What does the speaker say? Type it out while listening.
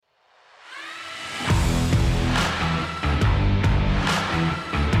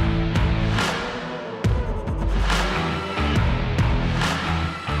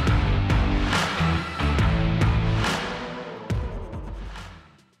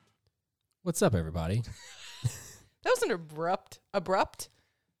What's up, everybody? That was an abrupt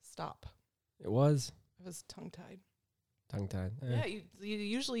stop. It was I was tongue-tied. tongue-tied. Yeah, you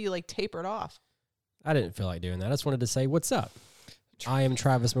usually like taper it off. I didn't feel like doing that. I just wanted to say, what's up? I am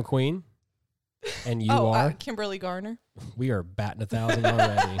Travis McQueen, and you are? Kimberly Garner. We are batting 1,000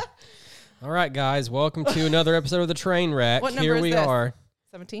 already. All right, guys, welcome to another episode of The Train Wreck. What number Here is we this? are.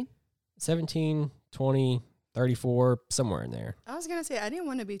 17? 17, 20, 34, somewhere in there. I was going to say, I didn't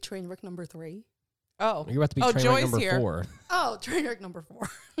want to be train wreck number 3. Oh. You're about to be Oh, train wreck Joy's number here. 4. Oh, train wreck number 4.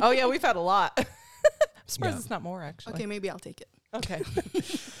 Oh, yeah, we've had a lot. I'm surprised Yeah. it's not more, actually. Okay, maybe I'll take it. Okay.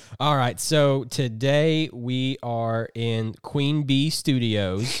 All right, so today we are in Queen Bee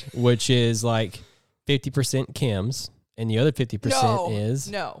Studios, which is like 50% Kim's, and the other 50% is...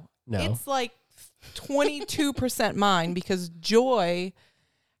 No. No. It's like 22% mine because Joy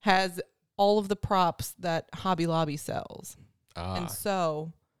has all of the props that Hobby Lobby sells. And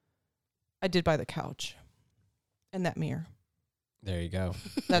so I did buy the couch and that mirror. There you go.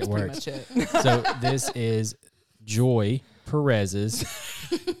 That's It pretty works. much it. So this is Joy Perez's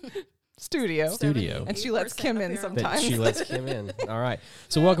Studio. And she lets 78% Kim in apparently. that sometimes. she lets Kim in. All right.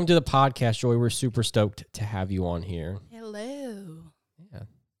 So welcome to the podcast, Joy. We're super stoked to have you on here. Hello. Yeah.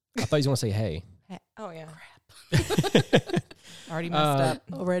 I thought you was going to say hey. Oh, yeah. Crap. Already messed up.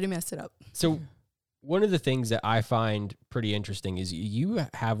 Already messed it up. So one of the things that I find pretty interesting is you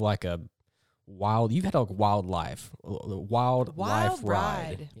have like a you've had a wild life, a wild life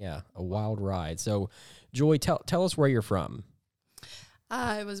ride. ride. Yeah, a wild ride. So Joy, tell us where you're from.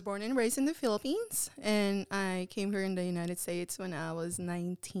 I was born and raised in the Philippines, and I came here in the United States when I was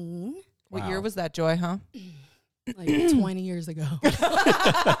 19, What Wow. year was that, Joy, huh? like 20 years ago.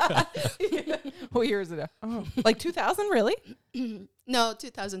 What year is it? Oh, like 2000, really? No,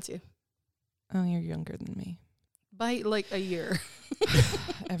 2002. Oh, you're younger than me. By like a year.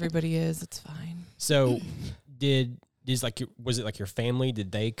 Everybody is. It's fine. So was it like your family?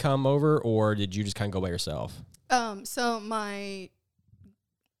 Did they come over, or did you just kind of go by yourself? So my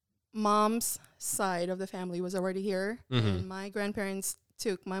mom's side of the family was already here, and my grandparents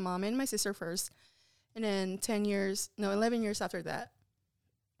took my mom and my sister first, and then 11 years after that,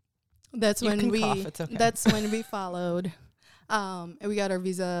 that's You when can we cough, it's okay. that's when we followed, and we got our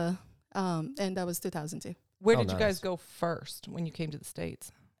visa, and that was 2002, Where Oh, did you guys nice. go first when you came to the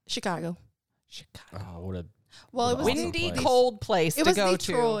States? Chicago. Chicago. Oh, what a Well, it was Awesome Windy, place. cold place it to was go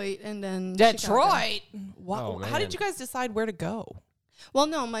Detroit, and then to. Chicago. Detroit. Oh, How man. did you guys decide where to go? Well,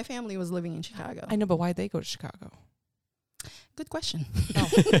 no, my family was living in Chicago. I know, but why'd they go to Chicago? Good question.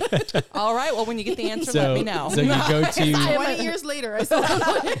 All right. Well, when you get the answer, let me know. So you go to 20 years later, I still don't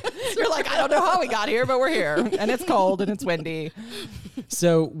know. You're like, I don't know how we got here, but we're here, and it's cold and it's windy.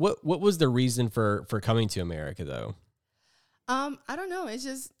 So what was the reason for coming to America though? I don't know. It's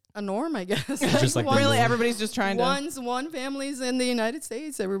just a norm, I guess. Just like the Really, norm. everybody's just trying to. Once one family's in the United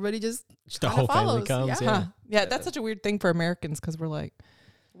States, everybody just The kinda whole family follows, comes. yeah. Huh. Yeah, that's such a weird thing for Americans because we're like,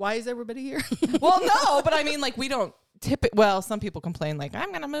 why is everybody here? well, no, but I mean, like, we don't tip it. Well, some people complain, like, I'm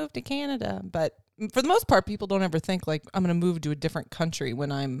going to move to Canada. But for the most part, people don't ever think, like, I'm going to move to a different country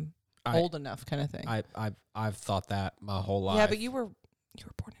when I'm old enough kind of thing. I've thought that my whole life. Yeah, but you were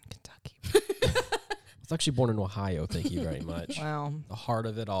born in Kentucky. I was actually born in Ohio. Thank you very much. Wow. The heart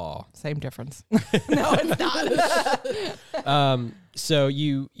of it all. Same difference. No, it's not. So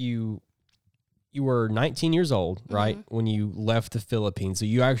you were 19 years old, right, when you left the Philippines. So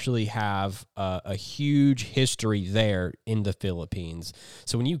you actually have a huge history there in the Philippines.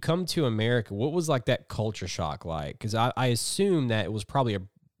 So when you come to America, what was like that culture shock like? Because I assume that it was probably a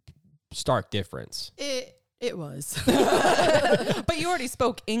stark difference. It was. But you already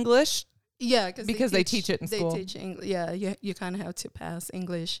spoke English. Yeah, Because they teach it in school. They teach English. Yeah, you kind of have to pass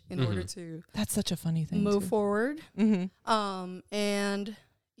English in order to That's such a funny thing. move forward. Mm-hmm. And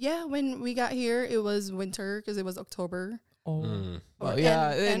yeah, when we got here, it was winter because it was October. Oh. Mm. Well, Or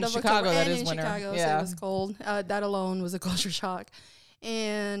yeah, end in of Chicago, October, that and is in winter. Chicago, so Yeah. it was cold. That alone was a culture shock.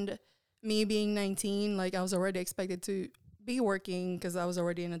 And me being 19, like I was already expected to be working because I was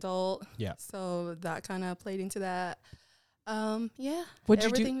already an adult. Yeah. So that kind of played into that. Yeah. What'd you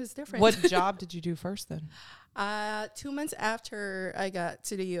do- everything was different. What job did you do first then? 2 months after I got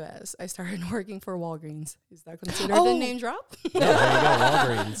to the U.S., I started working for Walgreens. Is that considered Oh. a name drop? Oh, there you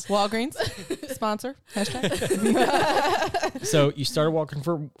go, Walgreens. Walgreens sponsor hashtag. So you started walking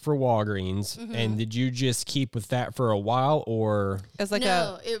for Walgreens, and did you just keep with that for a while, or As like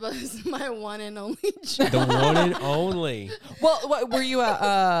no, it was my one and only job. the one and only? what, were you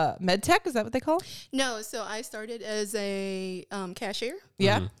a med tech? Is that what they call it? No, so I started as a cashier.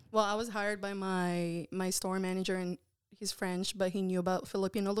 Yeah. Well, I was hired by my store manager, and he's French, but he knew about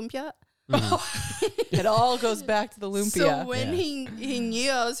Philippine Olympiad. It all goes back to the lumpia. So when he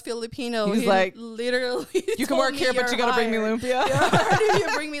knew I was Filipino, He's he like, literally you can work here, but you got to bring me lumpia. You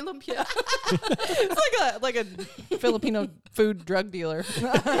bring me lumpia. It's like a Filipino food drug dealer.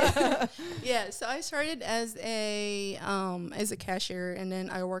 Yeah, so I started as a cashier, and then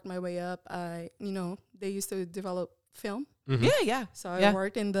I worked my way up. They used to develop film. Yeah. So I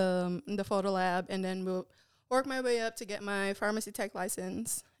worked in the photo lab, and then worked my way up to get my pharmacy tech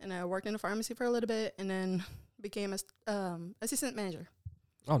license. And I worked in a pharmacy for a little bit, and then became a assistant manager.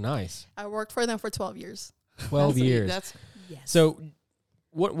 Oh, nice. I worked for them for 12 years. 12 years. Yes. So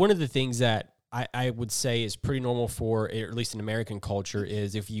one of the things that I would say is pretty normal for, or at least in American culture,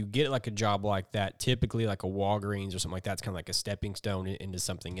 is if you get like a job like that, typically like a Walgreens or something like that's kind of like a stepping stone into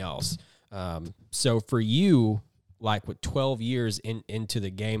something else. So for you, like with 12 years into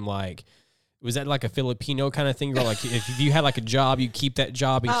the game, like, was that like a Filipino kind of thing? Where like if you had like a job, you keep that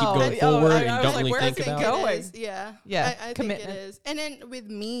job and keep going forward and don't really think about it? Yeah. I think it is. And then with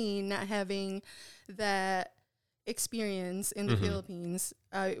me not having that experience in the Philippines,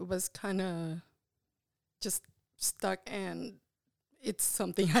 I was kind of just stuck, and it's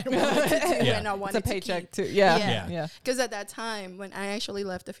something I wanted to do and I wanted it's a paycheck to too. Yeah. Because at that time when I actually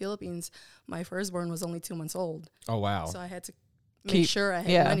left the Philippines, my firstborn was only 2 months old. Oh, wow. So I had to make sure I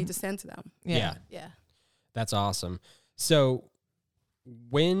had money to send to them. Yeah. Yeah. That's awesome. So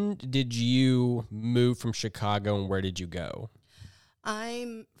when did you move from Chicago, and where did you go?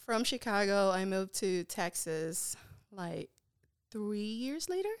 I'm from Chicago. I moved to Texas like 3 years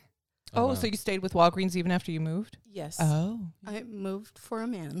later. Oh, wow. So you stayed with Walgreens even after you moved? Yes. Oh. I moved for a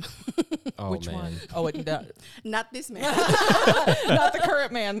man. Oh, Which man. one? Oh, Not this man. not the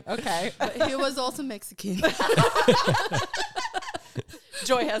current man. Okay. But he was also Mexican.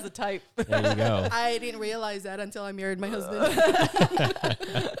 Joy has a type. There you go. I didn't realize that until I married my husband.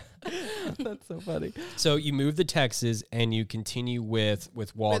 That's so funny. So you moved to Texas and you continue with Walgreens.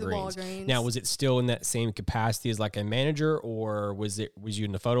 With Walgreens. Now, was it still in that same capacity as like a manager, or was you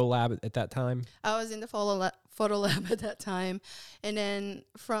in the photo lab at that time? I was in the photo lab at that time. And then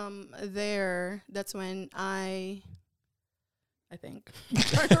from there, that's when I think. I'm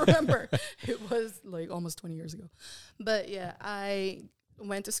trying to remember. It was like almost 20 years ago. But yeah, I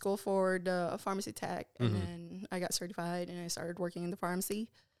went to school for the pharmacy tech, and then I got certified, and I started working in the pharmacy.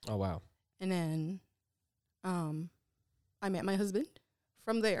 Oh, wow. And then I met my husband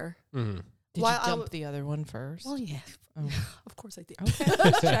from there. Mm-hmm. Did While you dump the other one first? Well, yeah. Oh. Of course I did. Okay,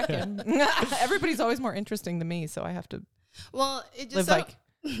 just checking. Everybody's always more interesting to me, so I have to Well, it live just like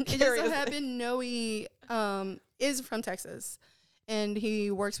it just so happened Noe is from Texas, and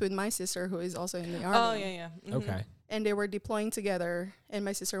he works with my sister, who is also in the army. Oh, yeah. Mm-hmm. Okay. And they were deploying together, and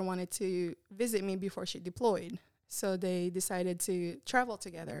my sister wanted to visit me before she deployed. So they decided to travel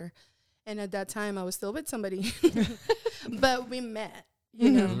together. And at that time, I was still with somebody. But we met,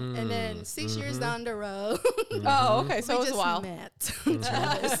 you know. And then 6 years down the road, Oh, okay. So we it was just a while. met.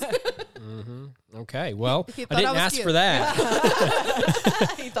 Okay. Well, He I thought I didn't was ask cute. for that.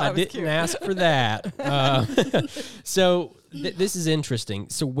 He thought I it was didn't cute. ask for that. So this is interesting.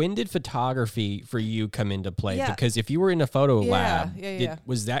 So when did photography for you come into play? Yeah. Because if you were in a photo lab, yeah.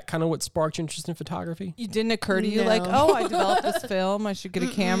 was that kind of what sparked your interest in photography? You didn't occur to you like, No. oh, I developed this film. I should get a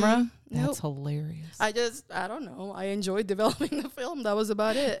camera. That's Nope. hilarious. I don't know. I enjoyed developing the film. That was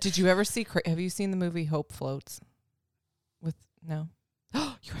about it. Did you ever see? Have you seen the movie Hope Floats? No.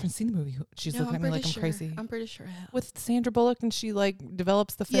 You haven't seen the movie. She's No, looking at me like I'm sure. crazy. I'm pretty sure I have. With Sandra Bullock, and she like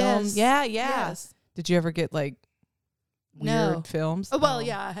develops the film. Yes. Yeah. Yes. Did you ever get like weird No. films? Oh, well,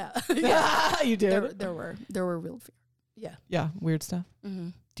 yeah, I have. Yeah, you did. There were real fear. Yeah. Yeah, weird stuff. Mm-hmm.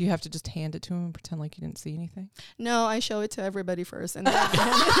 Do you have to just hand it to him and pretend like you didn't see anything? No, I show it to everybody first, and then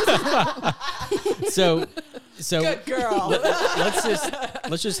So Good girl.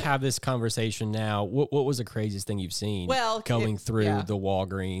 let's just have this conversation now. What was the craziest thing you've seen? Well, going through yeah. the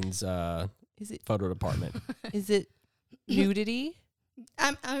Walgreens Is it photo department. is it nudity?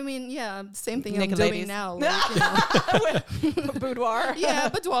 I mean, yeah, same thing Naked I'm doing ladies. now. Like, you know. Boudoir. Yeah,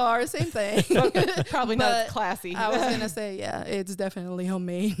 boudoir, same thing. Probably not But as classy. I was gonna say, yeah, it's definitely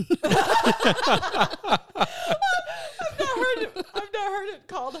homemade. I've not heard it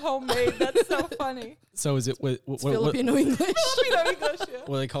called homemade. That's so funny. So is it what Filipino English. Filipino English. Yeah. what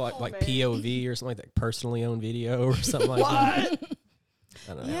do they call it? Like Homemade. POV or something like that, personally owned video or something like that?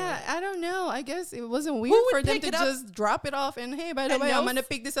 I don't know. Yeah, I don't know. I guess it wasn't weird would for them pick to it up? just drop it off and hey, by the And way, no I'm gonna s-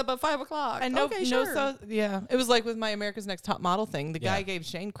 pick this up at 5 o'clock. And no, okay, no, sure. so yeah, it was like with my America's Next Top Model thing. The Yeah. guy gave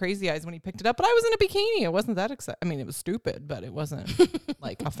Shane crazy eyes when he picked it up, but I was in a bikini. It wasn't that exciting. I mean, it was stupid, but it wasn't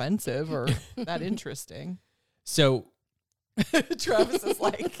like offensive or that interesting. So Travis is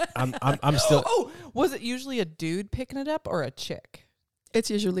like, I'm still. oh, was it usually a dude picking it up or a chick? It's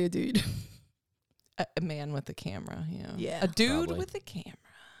usually a dude. A man with a camera, yeah. Yeah. A dude Probably. with a camera.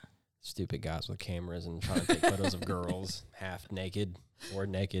 Stupid guys with cameras and trying to take photos of girls half naked or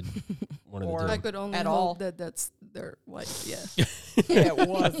naked. One Or- of the I two. could only At hope all. that that's their wife. Yeah. It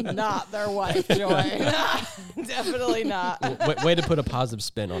was not their wife, Joy. Definitely not. Way to put a positive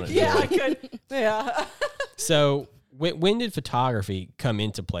spin on it. Yeah, Joy. I could. Yeah. So when did photography come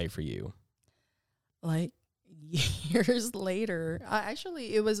into play for you? Like years later.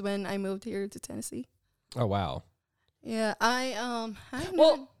 Actually, it was when I moved here to Tennessee. Oh wow. Yeah, I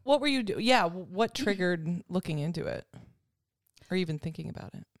Well, what were you doing? Yeah, what triggered looking into it? Or even thinking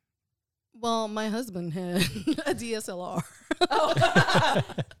about it? well, my husband had a DSLR. Oh.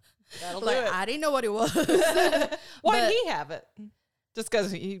 That'll Like, do it. I didn't know what it was. Why but- did he have it? Just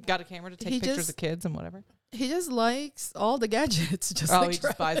because he got a camera to take He pictures just- of kids and whatever? He just likes all the gadgets. Just Oh, like he just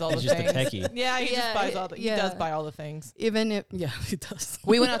Travis. buys all the He's just a things. techie. Yeah, he just Yeah, buys all the. He does yeah. buy all the things. Even if he does.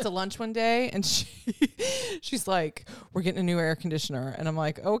 We went out to lunch one day, and she's like, "We're getting a new air conditioner," and I'm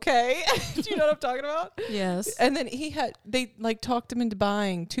like, "Okay." Do you know what I'm talking about? Yes. And then they like talked him into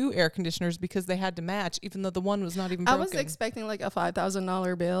buying 2 air conditioners because they had to match, even though the one was not even I broken. was expecting like a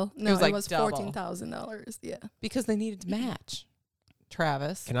 $5,000 bill. No, was, it like, was double. $14,000. Yeah. because they needed to match.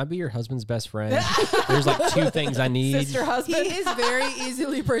 Travis, Can I be your husband's best friend? There's like 2 things I need. sister, He husband. is very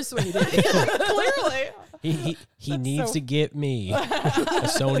easily persuaded. Clearly. He needs so- to get me a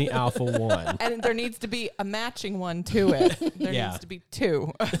Sony Alpha 1. And there needs to be a matching one to it. There Yeah. needs to be 2.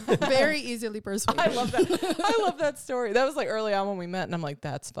 Very easily persuaded. I love that. I love that story. That was like early on when we met, and I'm like,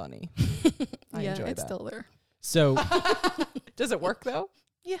 that's funny. I yeah, enjoy it's that. still there. So Does it work though?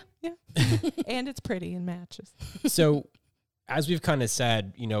 Yeah. Yeah. And it's pretty and matches. so as we've kind of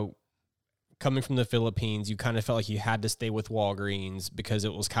said, you know, coming from the Philippines, you kind of felt like you had to stay with Walgreens because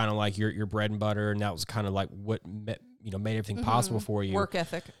it was kind of like your bread and butter, and that was kind of like what made everything possible for you. Work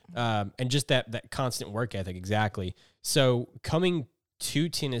ethic. And just that constant work ethic, exactly. So coming to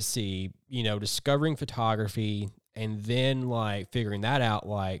Tennessee, you know, discovering photography and then like figuring that out,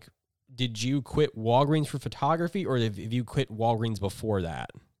 like, did you quit Walgreens for photography, or have you quit Walgreens before that?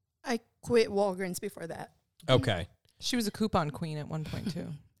 I quit Walgreens before that. Okay. She was a coupon queen at one point too.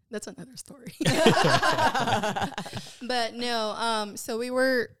 That's another story. But no, so we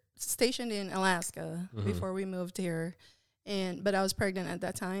were stationed in Alaska before we moved here, but I was pregnant at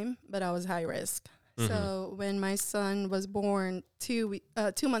that time, but I was high risk. So when my son was born 2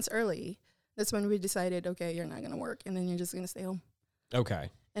 months early, that's when we decided, okay, you're not gonna work, and then you're just gonna stay home. Okay.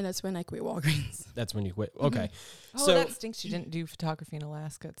 And that's when I quit Walgreens. That's when you quit. Okay. Oh, So that stinks. You didn't do photography in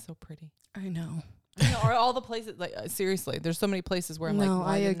Alaska. It's so pretty. I know. Or all the places, like seriously, there's so many places where I'm no, like,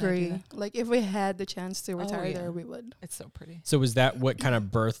 why I didn't do agree. that? Like if we had the chance to retire yeah. there, we would. It's so pretty. So was that what kind of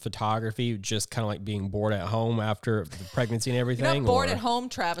birthed photography? Just kind of like being bored at home after the pregnancy and everything? You're not bored or- at home,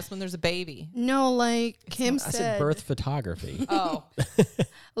 Travis, when there's a baby. No, like Kim I said. said birth photography. Oh,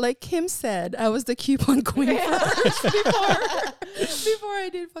 Like Kim said, I was the coupon queen first before I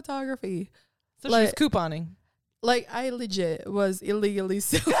did photography. so Like- she's couponing. Like I legit was illegally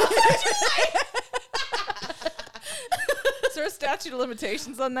selling. Is there a statute of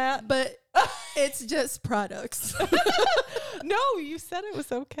limitations on that? But it's just products. No, you said it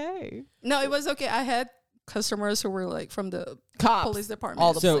was okay. No, it was okay. I had customers who were like from the Cops. police department.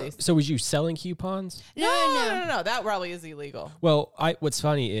 All the So place. so was you selling coupons? No. That probably is illegal. Well, what's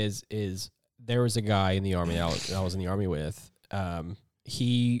funny is there was a guy in the army that I was in the army with.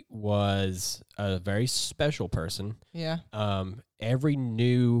 He was a very special person. Yeah.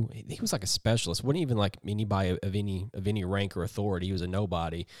 He was like a specialist. Wasn't even like anybody of any rank or authority. He was a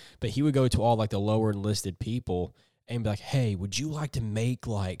nobody. But he would go to all like the lower enlisted people and be like, "Hey, would you like to make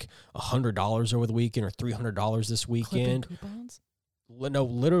like $100 over the weekend or $300 this weekend?" Coupons? No,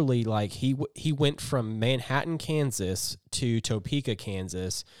 literally, like he went from Manhattan, Kansas to Topeka,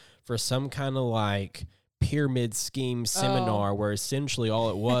 Kansas for some kind of like pyramid scheme seminar where essentially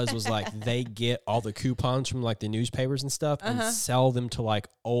all it was like they get all the coupons from like the newspapers and stuff and sell them to like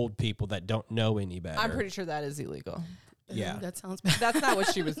old people that don't know any better. I'm pretty sure that is illegal. Yeah. That sounds bad. That's not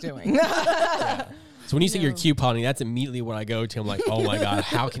what she was doing. So when you say you're No. couponing, that's immediately what I go to. I'm like, oh my God,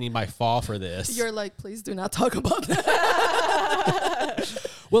 how can anybody fall for this? You're like, please do not talk about that.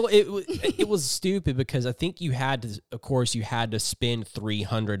 Well, it was stupid because I think you had to spend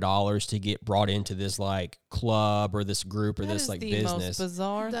 $300 to get brought into this like club or this group or That this is like the business. most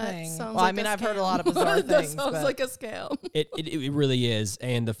bizarre That thing. sounds Well, I like mean, a I've heard a scam. lot of bizarre That things. sounds but like a scam. It really is.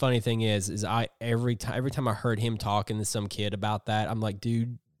 And the funny thing is I every time I heard him talking to some kid about that, I'm like,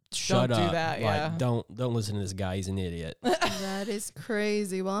 dude, shut Don't up. do that, yeah. Like, don't listen to this guy. He's an idiot. That is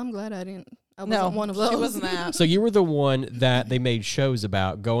crazy. Well, I'm glad I wasn't No, one of those. she wasn't that. So you were the one that they made shows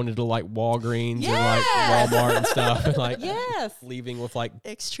about going into like Walgreens Yes! or like Walmart and stuff, and like Yes. leaving with like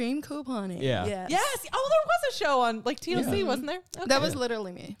Extreme couponing. Yeah. Yes. Oh, there was a show on like TLC, Yeah. wasn't there? Okay. That was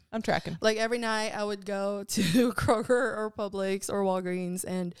literally me. I'm tracking. Like every night I would go to Kroger or Publix or Walgreens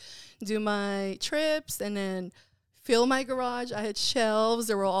and do my trips and then fill my garage. I had shelves.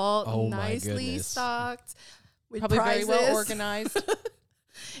 They were all Oh my nicely goodness. stocked with Probably prizes. very well organized.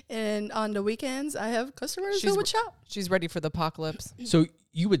 And on the weekends, I have customers She's who would shop. She's ready for the apocalypse. so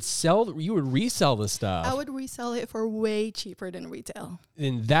you would resell the stuff, I would resell it for way cheaper than retail.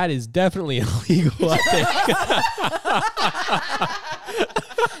 and that is definitely illegal. I think.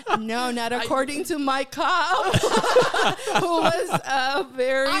 No, not according to my cop, who was a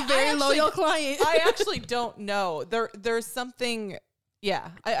very, I very actually- loyal client. I actually don't know. There's something. Yeah,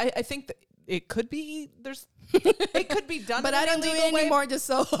 I think that it could be. It could be done, But in I an don't do illegal it way. anymore just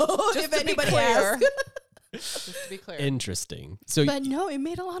so Just if to be anybody clear. asks. Just to be clear. Interesting. So But no, it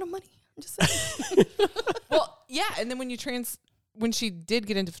made a lot of money. I'm just saying. Well, yeah, and then when she did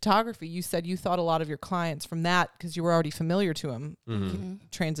get into photography, you said you thought a lot of your clients from that because you were already familiar to them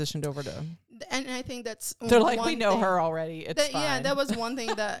transitioned over to. And I think that's They're like, we one know thing her already. It's fine. Yeah, that was one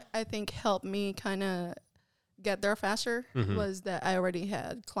thing that I think helped me kind of get there faster was that I already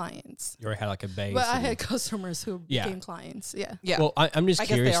had clients. you already had like a base. But I and- had customers who Yeah. became clients. Yeah. Yeah. Well, I'm just I guess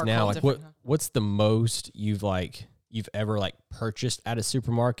they curious are now. called Like, what different, huh? what's the most you've ever like purchased at a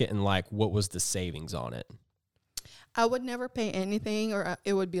supermarket, and like what was the savings on it? I would never pay anything, or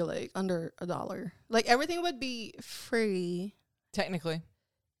it would be like under $1. Like everything would be free. Technically.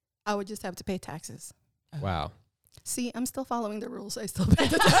 I would just have to pay taxes. Wow. See, I'm still following the rules. I still pay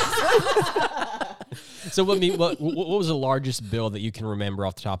the taxes. So what was the largest bill that you can remember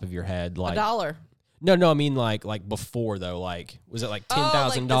off the top of your head? Like $1. no, I mean like before though. Like was it like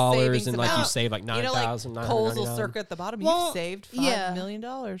 $10,000 savings and like you amount. saved like You know, like $9,000? Kohl's will circle at the bottom. Well, You've saved yeah. $5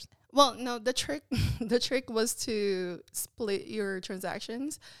 million. Well, no, the trick was to split your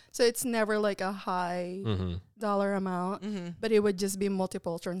transactions. So it's never like a high dollar amount, but it would just be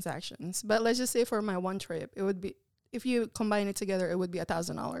multiple transactions. But let's just say for my one trip, it would be, if you combine it together, it would be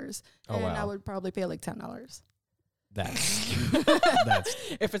 $1,000. Oh, and wow. I would probably pay like $10. That's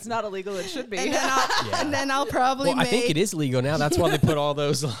If it's not illegal, it should be. And then I'll, Yeah. and then I'll probably well, I make. think it is legal now. That's why they put all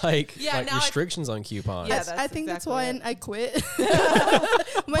those like Yeah, now I- restrictions on coupons. Yeah, I that's think that's exactly why I quit.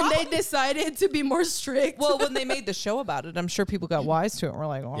 When they decided to be more strict. Well, when they made the show about it, I'm sure people got wise to it and were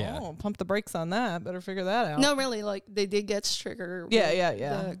like, oh, Yeah. pump the brakes on that. Better figure that out. No, really, like they did get stricter. Yeah, with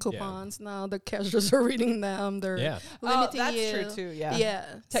yeah. The coupons now, the cashiers are reading them. They're Yeah. limiting that's you. true too. Yeah. Yeah,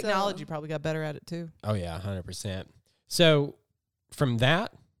 Technology so- probably got better at it too. Oh yeah, 100%. So from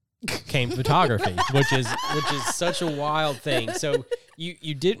that came photography, which is such a wild thing. So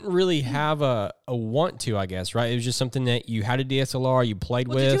you didn't really have a want to, I guess, right? It was just something that you had a DSLR, you played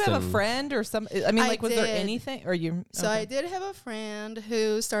Well, with. did you have a and- friend or some? I mean, I like, was there did. anything? Or you? So okay. I did have a friend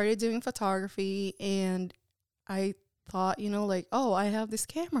who started doing photography, and I thought, like, oh, I have this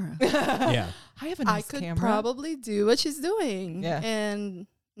camera. Yeah. I have a nice I could camera. probably do what she's doing. Yeah. And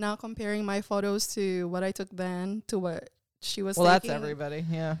now comparing my photos to what I took then to what she was Well, that's taking. everybody.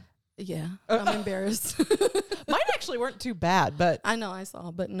 Yeah. Yeah, I'm embarrassed. Mine actually weren't too bad, but I know I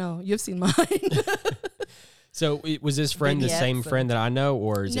saw, but no, you've seen mine. So was this friend the Vignettes same and- friend that I know,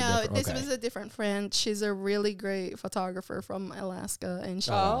 or is it No, different? this Okay. was a different friend. She's a really great photographer from Alaska, and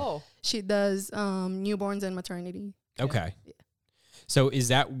oh, she does newborns and maternity. Okay. Yeah. So is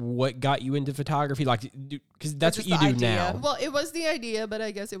that what got you into photography? Like, because that's what just you the do idea? now. Well, it was the idea, but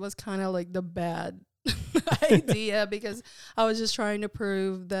I guess it was kind of like the bad idea because I was just trying to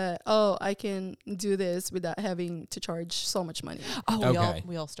prove that, oh, I can do this without having to charge so much money. oh, Okay.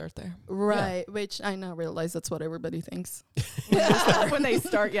 we all start there Right, which I now realize that's what everybody thinks. when they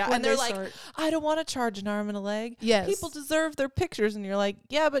start. Yeah, When and they're they like, start. I don't want to charge an arm and a leg. Yes. People deserve their pictures, and you're like,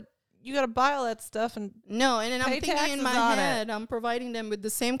 yeah, but you got to buy all that stuff and No, and then I'm Pay thinking in taxes my on it. head, I'm providing them with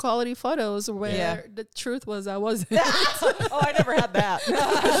the same quality photos where Yeah. the truth was I wasn't. oh, I never had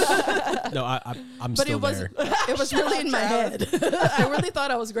that. No, I'm But still it was there. it was really in my head. I really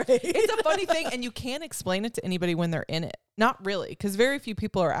thought I was great. It's a funny thing, and you can't explain it to anybody when they're in it. Not really, because very few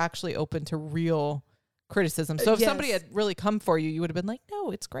people are actually open to real criticism. So if somebody Yes. had really come for you, you would have been like,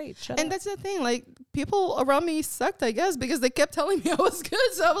 no, it's great. Shut And up. that's the thing, like people around me sucked, I guess, because they kept telling me I was good.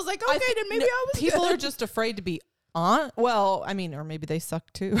 So I was like, okay, then maybe I was People good. are just afraid to be on. Well, I mean, or maybe they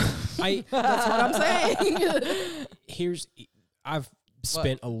suck too. I That's what I'm saying. here's I've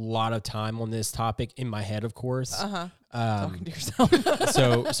spent a lot of time on this topic in my head, of course. Talking to yourself.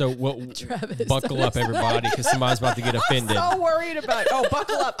 So buckle up, everybody, because somebody's about to get offended. I'm so worried about. Oh,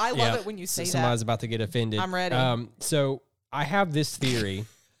 buckle up! I love it when you say that. Somebody's about to get offended. I'm ready. So I have this theory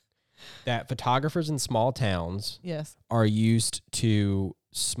that photographers in small towns are used to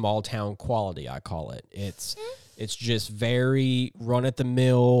small town quality. I call it. It's just very run at the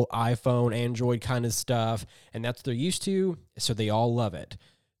mill iPhone, Android kind of stuff, and that's what they're used to. So they all love it.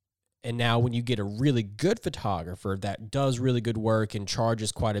 And now when you get a really good photographer that does really good work and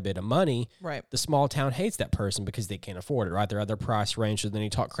charges quite a bit of money, right, the small town hates that person because they can't afford it, right? They're at their price range, so then you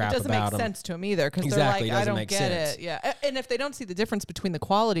talk crap about them. It doesn't make sense to them either because they're like, I don't get it. Yeah. And if they don't see the difference between the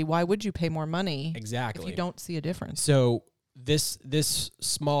quality, why would you pay more money? Exactly. If you don't see a difference. So this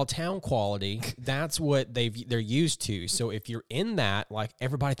small town quality, that's what they're used to. So if you're in that, like,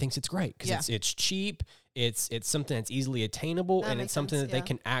 everybody thinks it's great because it's cheap. It's something that's easily attainable, and it's something that they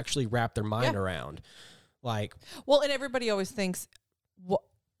can actually wrap their mind around. Like, well, and everybody always thinks, well,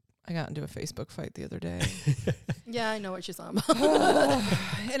 I got into a Facebook fight the other day. Yeah, I know what you're talking about.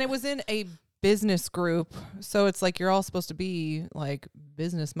 And it was in a business group. So it's like you're all supposed to be like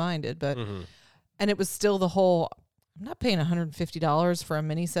business minded, but and it was still the whole, I'm not paying $150 for a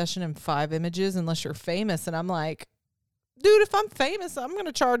mini session and 5 images unless you're famous. And I'm like, dude, if I'm famous, I'm going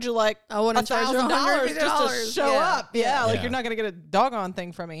to charge you like $1,000 just to show up. Yeah, like you're not going to get a doggone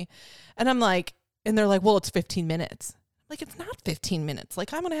thing from me. And I'm like, and they're like, well, it's 15 minutes. Like, it's not 15 minutes.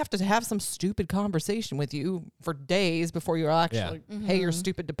 Like, I'm going to have some stupid conversation with you for days before you actually pay your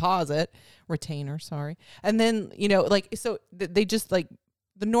stupid retainer, sorry. And then, you know, like, so they just like,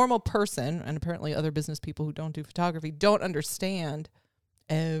 the normal person, and apparently other business people who don't do photography, don't understand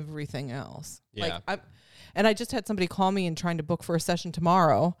everything else. Yeah. Like, I just had somebody call me and trying to book for a session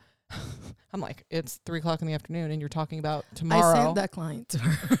tomorrow. I'm like, it's 3:00 in the afternoon, and you're talking about tomorrow. I sent that client to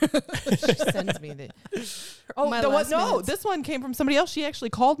her. She sends me the. This one came from somebody else. She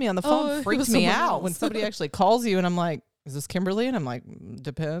actually called me on the phone. Freaked me out when somebody actually calls you, and I'm like, is this Kimberly? And I'm like,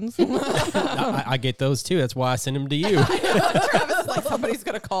 depends. I get those too. That's why I send them to you. Travis is like, somebody's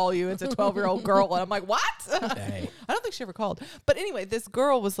going to call you. It's a 12-year-old girl. And I'm like, what? Hey. I don't think she ever called. But anyway, this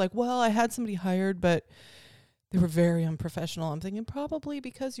girl was like, well, I had somebody hired, but they were very unprofessional. I'm thinking probably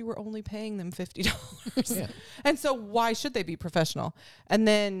because you were only paying them $50. Yeah. And so why should they be professional? And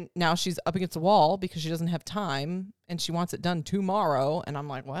then now she's up against the wall because she doesn't have time and she wants it done tomorrow. And I'm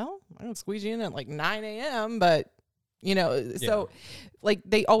like, well, I'm going to squeeze you in at like 9 a.m., but you know, so like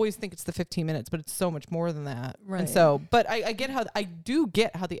they always think it's the 15 minutes, but it's so much more than that. Right. And so, but I do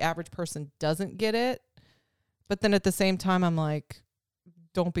get how the average person doesn't get it. But then at the same time, I'm like,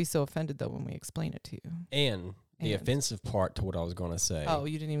 don't be so offended though when we explain it to you. And the offensive part to what I was going to say. Oh,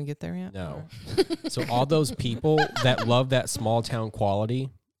 you didn't even get there yet? No. So all those people that love that small town quality,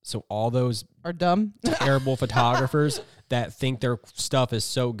 so all those are dumb, terrible photographers that think their stuff is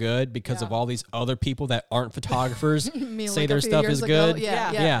so good because of all these other people that aren't photographers say their stuff is good.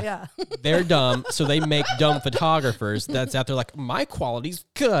 Yeah. They're dumb, so they make dumb photographers that's out there like, my quality's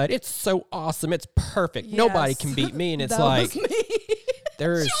good. It's so awesome. It's perfect. Yes. Nobody can beat me. And it's like,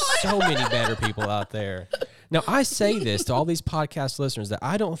 there are so many better people out there. Now, I say this to all these podcast listeners that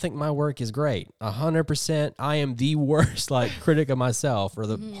I don't think my work is great. 100%. I am the worst critic of myself, or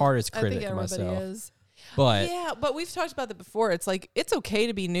the hardest critic of myself. Is. But we've talked about that before. It's like, it's okay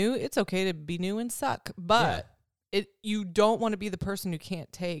to be new. It's okay to be new and suck. But you don't want to be the person who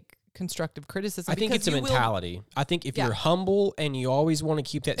can't take constructive criticism. I think it's a mentality. I think if you're humble and you always want to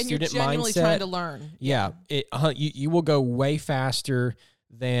keep that student mindset. And you're genuinely trying to learn. Yeah. You will go way faster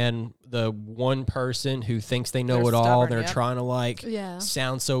than the one person who thinks they know it all. They're trying to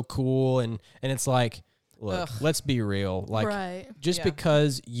sound so cool. And it's like, look, let's be real. Like, just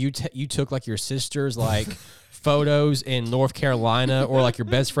because you took like your sister's photos in North Carolina or like your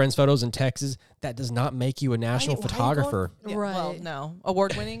best friend's photos in Texas, that does not make you a national photographer. Right. Well, no.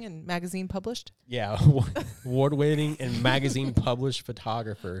 Award-winning and magazine published? Yeah. Award-winning and magazine published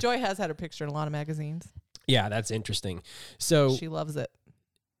photographer. Joy has had her picture in a lot of magazines. Yeah, that's interesting. So she loves it.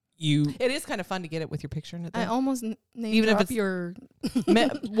 It is kind of fun to get it with your picture in it. I almost name drop your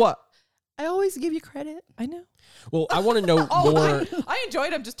what? I always give you credit. I know. Well, I want to know more. I enjoyed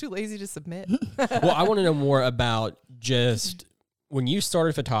it. I'm just too lazy to submit. Well, I want to know more about just when you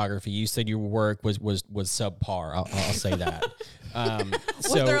started photography. You said your work was subpar. I'll say that.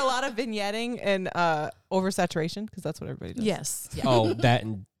 Was there a lot of vignetting and oversaturation? Because that's what everybody does. Yes. Yeah. Oh, that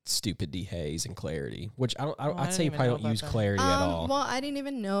and stupid dehaze and clarity, which I'd say you probably don't use clarity at all. Well, I didn't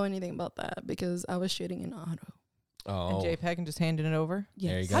even know anything about that because I was shooting in auto. Oh. And JPEG and just handing it over?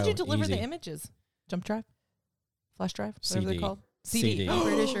 Yes. There you go. How'd you deliver Easy. the images? Jump drive? Flash drive? Whatever CD. they're called? CD. I'm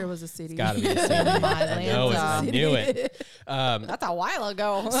pretty sure it was a CD. It's got to be a CD. My I knew Lanza. it. That's a while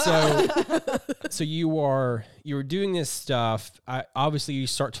ago. So you were doing this stuff. Obviously, you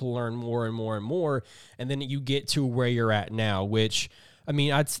start to learn more and more and more, and then you get to where you're at now. Which, I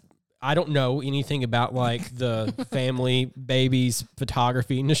mean, I don't know anything about like the family babies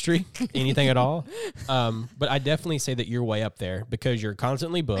photography industry, anything at all. But I definitely say that you're way up there because you're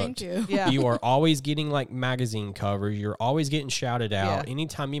constantly booked. Thank you. Yeah. You are always getting like magazine covers. You're always getting shouted out. Yeah.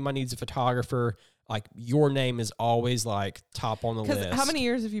 Anytime anybody needs a photographer, like your name is always like top on the Because list. how many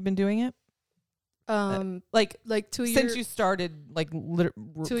years have you been doing it? Like 2 years. Since you started, like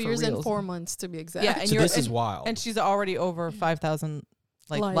 2 years and 4 months to be exact. Yeah, and So you're this is wild. and she's already over 5,000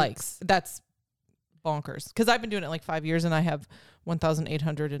 likes. Likes. That's bonkers. Because I've been doing it like 5 years, and I have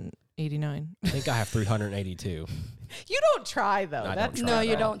 1,889. I think I have 382. You don't try though. No, I That's don't try no, at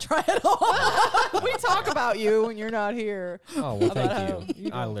you all. don't try at all. we talk about you when you're not here. Oh, well, About thank how you.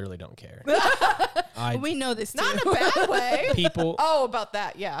 I literally don't care. We know this too. Not in a bad way. People, Oh, about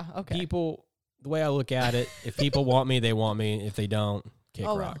that. Yeah. Okay. people, the way I look at it, if people want me, they want me. If they don't, kick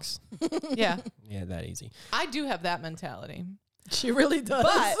Oh, well. rocks. Yeah. Yeah, that easy. I do have that mentality. She really does.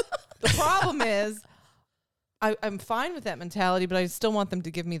 But the problem is, I'm fine with that mentality, but I still want them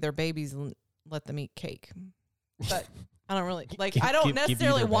to give me their babies and let them eat cake. But I don't really like. I don't Give you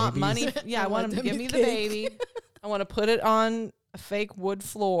necessarily their want babies? money. Yeah, I Let want them to them give eat me the cake. baby. I want to put it on a fake wood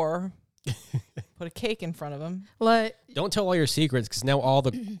floor. Put a cake in front of them. like, Don't tell all your secrets because now all the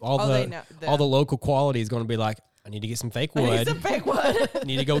They know. all the local quality is going to be like, I need to get some fake I need wood. some fake wood.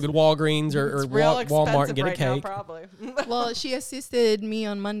 Need to go to Walgreens or It's real Walmart and expensive get a right now, cake. probably. well, she assisted me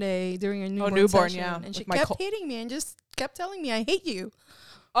on Monday during a newborn, newborn, session, yeah, and she with my kept hitting me and just kept telling me, "I hate you."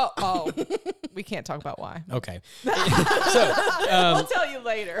 Oh, we can't talk about why. Okay. I'll tell you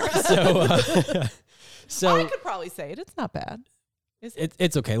later. So I could probably say it. It's not bad.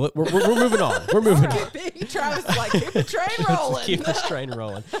 it's okay. Look, we're moving on. We're moving on. Travis is like, keep the train rolling. Keep this train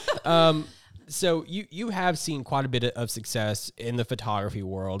rolling. So you have seen quite a bit of success in the photography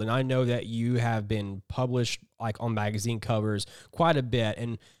world, and I know that you have been published like on magazine covers quite a bit.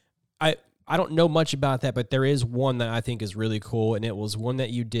 And I don't know much about that, but there is one that I think is really cool, and it was one that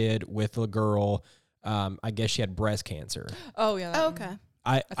you did with a girl. I guess she had breast cancer. Oh, yeah. Oh, okay.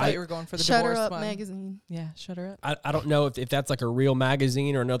 I thought you were going for the Shut Her divorce Up one. magazine. Yeah, Shut Her Up. I don't know if that's like a real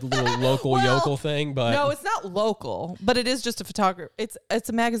magazine or another little local Well, yokel thing, but No, it's not local, but it is just a photographer. It's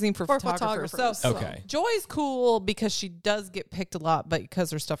a magazine for photographers. photographers. So okay. Joy's cool because she does get picked a lot, but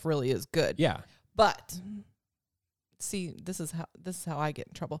because her stuff really is good. Yeah. But see, this is how I get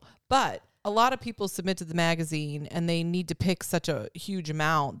in trouble. But a lot of people submit to the magazine and they need to pick such a huge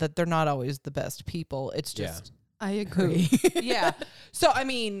amount that they're not always the best people. It's just I agree. yeah. So I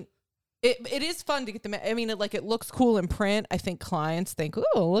mean, it is fun to get them. I mean, it looks cool in print. I think clients think,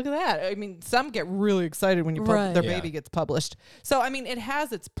 oh, look at that. I mean, some get really excited when Right. their Yeah. baby gets published. So I mean, it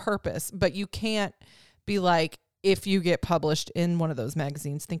has its purpose, but you can't be like, if you get published in one of those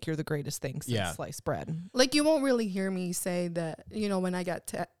magazines, think you're the greatest thing since Yeah. sliced bread. Like, you won't really hear me say that, when I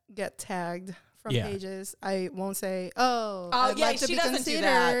get tagged from Yeah. pages, I won't say, I'd yeah, like to she be doesn't do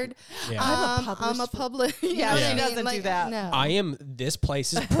that. considered. Yeah. I'm a public. Yeah, what she I mean? doesn't do that. No. I am this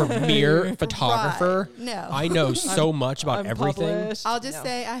place's premier photographer. Right. No. I know so much about I'm everything. published. I'll just No.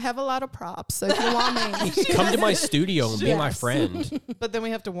 say I have a lot of props. So if you want me, Come to my studio and be my Yes. friend. But then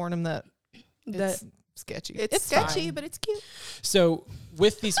we have to warn them that that it's sketchy. it's sketchy, fine. but it's cute. So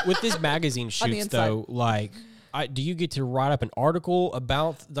with these magazine the shoots inside. though, like do you get to write up an article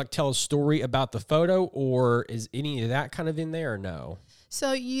about, like, tell a story about the photo, or is any of that kind of in there or no?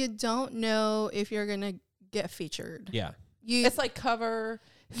 So you don't know if you're gonna get featured. Yeah. It's It's like cover,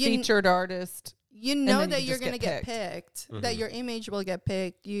 You- featured artist. you know then that you you're just gonna get get picked. That Mhm. your image will get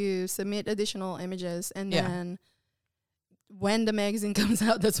picked. You submit additional images, and Yeah. then when the magazine comes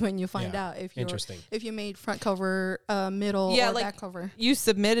out, that's when you find Yeah. out if you're Interesting. if you made front cover, middle, Yeah, or like- back cover. You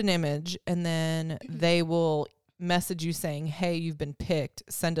submit an image and then they will message you saying, hey, you've been picked.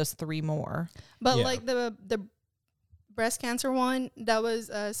 Send us 3 more. But Yeah. like the breast cancer one, that was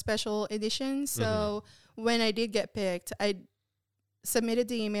a special edition. So when I did get picked, I submitted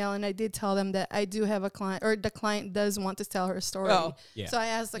the email and I did tell them that I do have a client, or the client does want to tell her story. Oh, Yeah. So I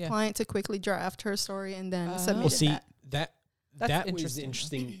asked the Yeah. client to quickly draft her story and then Oh. submit Well, see, that. that That's was interesting.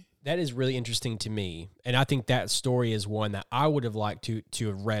 interesting that is really interesting to me, and I think that story is one that I would have liked to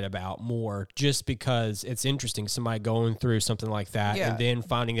have read about more, just because it's interesting. Somebody going through something like that, and then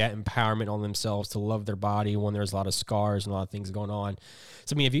finding that empowerment on themselves to love their body when there's a lot of scars and a lot of things going on.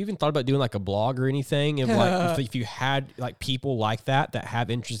 So, I mean, have you even thought about doing like a blog or anything? If like if you had like people like that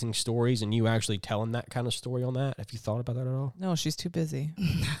have interesting stories, and you actually telling that kind of story on that, have you thought about that at all? No, she's too busy.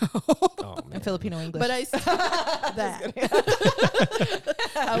 Oh, man. And Filipino English. But I still that.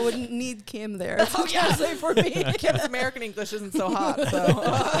 I wouldn't need Kim there. That's what I'm say for me. Kim's American English isn't so hot.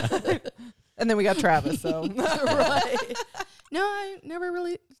 So. And then we got Travis. So right. No, I never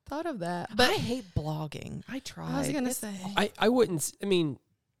really thought of that. But I hate blogging. I tried. I was gonna say. I wouldn't. I mean,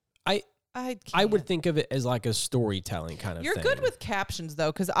 I would can't. think of it as like a storytelling kind of You're thing. good with captions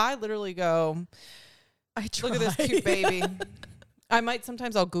though, because I literally go, I try. look at this cute baby.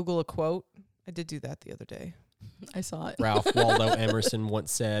 Sometimes I'll Google a quote. I did do that the other day. I saw it. Ralph Waldo Emerson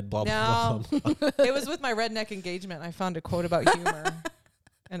once said, blah, blah, No. blah, blah. It was with my redneck engagement. I found a quote about humor.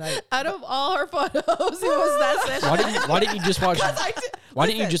 And Out of all her photos, it was that session. Why didn't you just watch? Why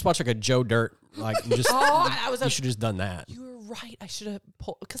didn't you listen. just watch like a Joe Dirt? Like just, you should have just done that. You were right. I should have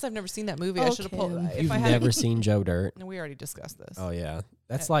pulled, because I've never seen that movie. I should have pulled. Okay. If You've I had, never seen Joe Dirt? no, we already discussed this. Oh yeah,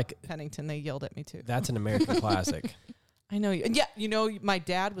 that's At like Pennington, they yelled at me too. that's an American classic. I know you. And yeah, you know, my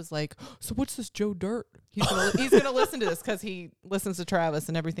dad was like, so what's this Joe Dirt? He's gonna listen to this because he listens to Travis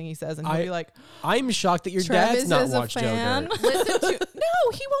and everything he says, and he'll be like, I'm shocked that your Travis dad's not is a watched Joe fan. Dirt. listen to.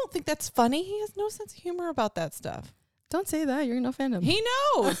 No, he won't think that's funny. He has no sense of humor about that stuff. Don't say that. You're gonna offend him. He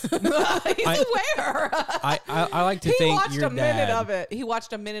knows. He's aware. I like to He think watched your a minute dad. of it. He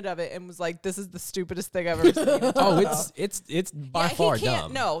watched a minute of it and was like, "This is the stupidest thing I've ever seen." Oh, it's by far he can't,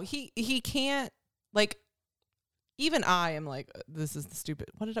 dumb. No, he can't. Like, even I am like, this is the stupid.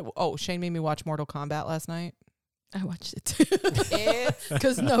 What did I? Oh, Shane made me watch Mortal Kombat last night. I watched it too. It's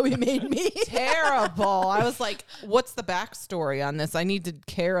Because Noe made me. terrible. I was like, what's the backstory on this? I need to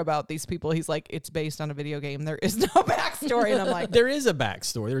care about these people. He's like, it's based on a video game. There is no backstory. And I'm like, There is a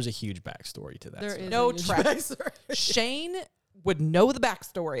backstory. There's a huge backstory to that. There stuff. is no a huge Travis. Shane would know the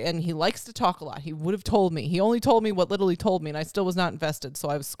backstory, and he likes to talk a lot. He would have told me. He only told me what little he told me, and I still was not invested. So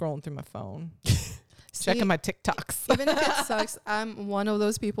I was scrolling through my phone, checking my TikToks. Even if it sucks, I'm one of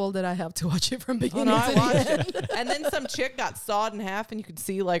those people that I have to watch it from Oh, beginning no, to I the watched end. it. And then some chick got sawed in half, and you could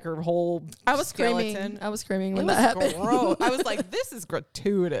see like her whole I was skeleton. screaming. I was screaming It when was that happened. gross. I was like, this is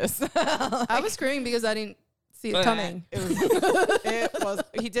gratuitous. I was screaming because I didn't see it coming. It was.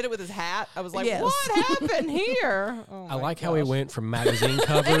 He did it with his hat. I was like, Yes. what happened here? Oh I my like how he gosh. went from magazine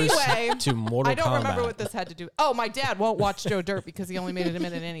covers Anyway, to Mortal I don't Kombat. remember what this had to do. Oh, my dad won't watch Joe Dirt because he only made it a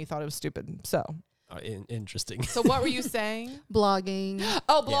minute and he thought it was stupid. So Interesting. So what were you saying? Blogging.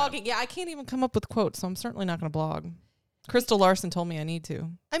 Oh, blogging. Yeah, I can't even come up with quotes, so I'm certainly not going to blog. Crystal Larson told me I need to.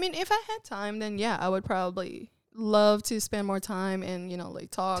 I mean, if I had time, then yeah, I would probably love to spend more time and,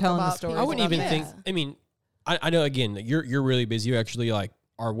 like talk Telling the about stories. I wouldn't people. even think. I mean, I know. Again, you're really busy. You actually like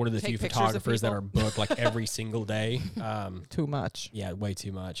are one of the Take few pictures of photographers that people. are booked like every single day. Too much. Yeah, way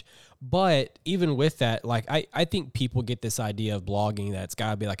too much. But even with that, like I think people get this idea of blogging that it's got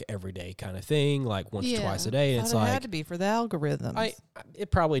to be like everyday kind of thing, like once or Yeah. twice a day. And Thought it's it like had to be for the algorithms.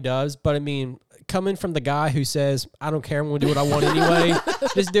 it probably does, but I mean, coming from the guy who says I don't care, I'm gonna do what I want anyway.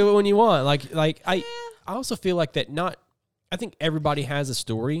 Just do it when you want. I also feel like that. Not, I think everybody has a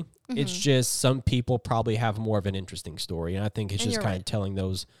story. It's just some people probably have more of an interesting story, and I think it's And just you're kind of right. telling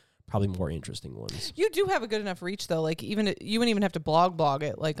those probably more interesting ones. You do have a good enough reach though. Like you wouldn't even have to blog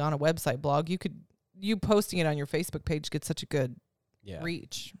it like on a website blog. You posting it on your Facebook page gets such a good Yeah.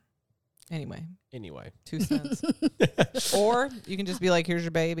 reach. Anyway, Anyway, 2 cents. Or you can just be like, here's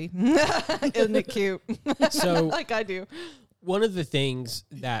your baby. Isn't it cute? So like I do. one of the things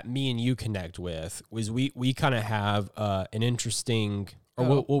that me and you connect with was we kind of have an interesting, or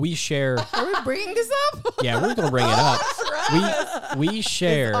what we share. Are we bringing this up? Yeah, we're gonna bring it up. We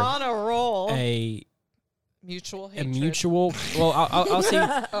share On a roll. a Mutual hatred. mutual. Well, I'll see.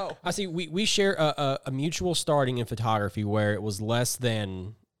 Oh. I see. We share a mutual starting in photography where it was less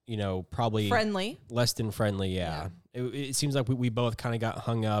than probably Friendly. less than friendly. Yeah, it seems like we both kind of got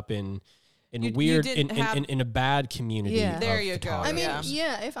hung up in You weird didn't have- in a bad community. Yeah. of There you go. I mean, photographers.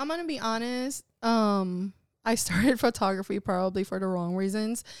 yeah, if I'm going to be honest, I started photography probably for the wrong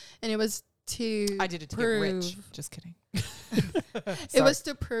reasons. And it was to I did it to prove, get rich. Just kidding. It was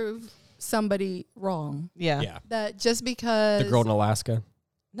to prove somebody wrong. Yeah. Yeah, That just because the girl in Alaska.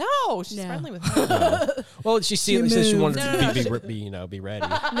 No, she's No. friendly with her. Well, she said she wanted moved. to be ready.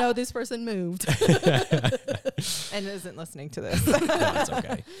 no, this person moved. and isn't listening to this. No, it's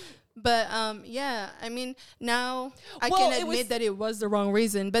okay. But yeah, I mean, now I Well, can it admit was- that it was the wrong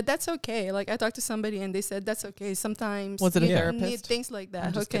reason, but that's okay. Like I talked to somebody and they said that's okay. Sometimes Was it a you therapist? need things like that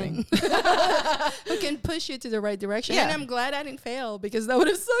I'm who just can who can push you to the right direction. Yeah. And I'm glad I didn't fail because that would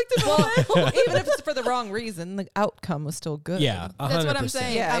have sucked if I Well, failed. even if it's for the wrong reason, the outcome was still good. Yeah, 100%. That's what I'm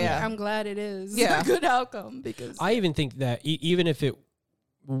saying. Yeah, I'm glad it is Yeah. a good outcome because I even think that even if it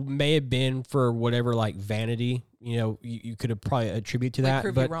may have been for whatever like vanity, you could have probably attributed to Like, that,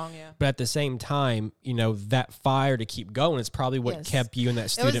 prove but you wrong, yeah. but at the same time, that fire to keep going is probably what Yes. kept you in that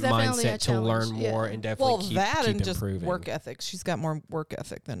was student definitely a mindset to learn challenge, more yeah. and definitely Well, keep, that keep and just improving. work ethic. She's got more work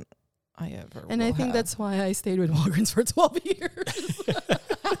ethic than I ever. and I will think have. that's why I stayed with Walgreens for 12 years.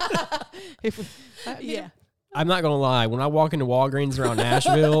 Yeah. I'm not gonna lie. When I walk into Walgreens around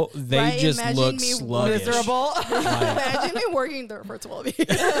Nashville, they Right, just imagine look me sluggish. Miserable. Imagine me working there for 12 years.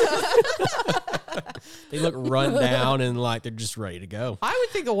 They look run down and like they're just ready to go. I would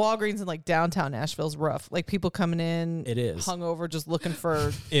think a Walgreens in like downtown Nashville's rough. Like people coming in, It is. hungover, just looking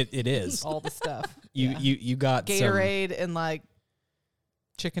for It is. all the stuff. You got some, Gatorade and like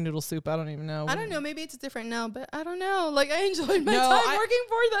chicken noodle soup. I don't even know. I don't know. Maybe it's different now, but I don't know. Like I enjoyed my No, time I- working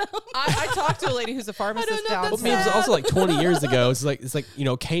for them. I talked to a lady who's a pharmacist know, down. that's I mean, it was also like 20 years ago. It's like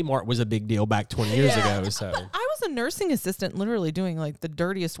Kmart was a big deal back 20 years Yeah. ago. So I was a nursing assistant, literally doing like the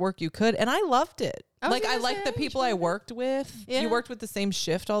dirtiest work you could, and I loved it. I was Like I gonna liked say, the people I enjoyed it. worked with. Yeah. You worked with the same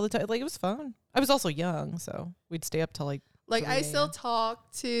shift all the time. Like it was fun. I was also young, so we'd stay up till like Like 3 I still a.m.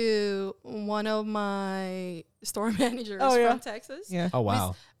 talk to one of my store managers Oh, yeah. from Texas. yeah. oh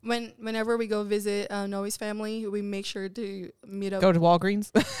wow, Whenever we go visit Noe's family, we make sure to meet up. Go to Walgreens.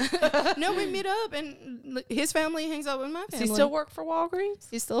 No, we meet up, and his family hangs out with my Does family. he still work for Walgreens?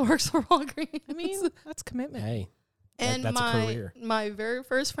 He still works for Walgreens. I mean, that's commitment. hey, and that's a my career. my very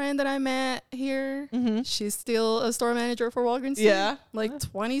first friend that I met here, Mm-hmm. she's still a store manager for Walgreens. too. Yeah. like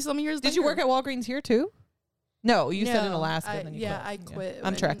 20 some years. Did you work later. at Walgreens here too? No, you said in No, Alaska. I, and then you yeah, quit. I quit. I'm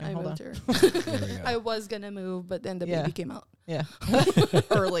when tracking. I Hold moved on. here. There we go. I was gonna move, but then the Yeah. baby came out. Yeah.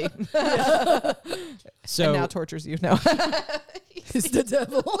 Early. So and now tortures you. No. He's the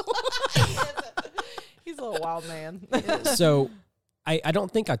devil. He's a little wild man. so I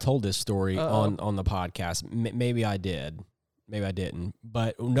don't think I told this story Uh-oh. on the podcast. Maybe I did. Maybe I didn't.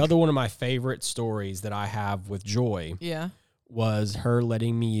 But another one of my favorite stories that I have with Joy Yeah. was her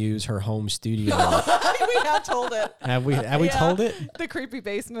letting me use her home studio. We have told it. have we Yeah. told it? The creepy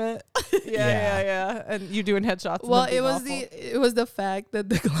basement. Yeah. yeah. And you doing headshots. Well, and it them was being awful. it was the fact that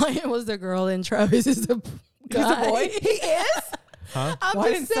the client was the girl and Travis is the guy. He's a boy? He is. Huh? I'm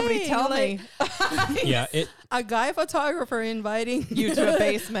Why just didn't somebody saying, tell like, me? Yeah, it a guy photographer inviting You to a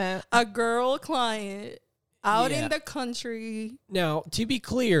basement. a girl client out Yeah. in the country, now to be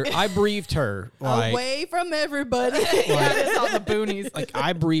clear, I briefed her like away from everybody. Yeah, it's on the boonies. like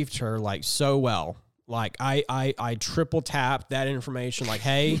I briefed her like so well. Like I triple tapped that information. Like,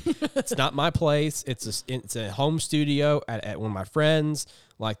 hey, it's not my place. It's a home studio at one of my friends.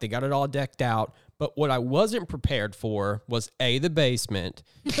 Like they got it all decked out. But what I wasn't prepared for was A, the basement,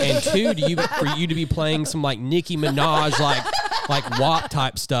 and two, for you to be playing some like Nicki Minaj like WAP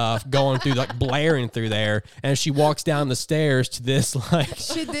type stuff going through like blaring through there. And she walks down the stairs to this like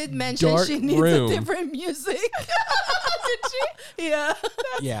She did mention Dark she needs room. a different music. Did she? Yeah.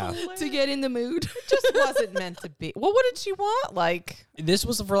 yeah. To get in the mood. Just wasn't meant to be. Well, what did she want? Like, This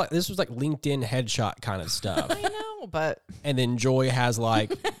was like LinkedIn headshot kind of stuff. I know, but And then Joy has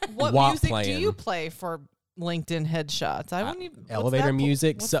like what WAP music playing. do you play for LinkedIn headshots? I wouldn't even what's Elevator that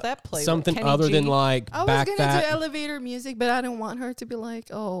music, What's so- that play? something Kenny other G? than like I was back gonna that. do elevator music, but I didn't want her to be like,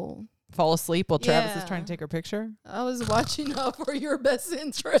 oh, Fall asleep while Travis is Yeah. trying to take her picture. I was watching out for your best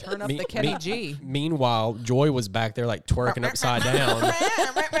interest. Turn up Me- the Kenny me- G. Meanwhile, Joy was back there like twerking upside down.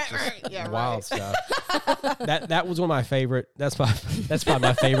 Yeah, Wild stuff. That was one of my favorite. That's probably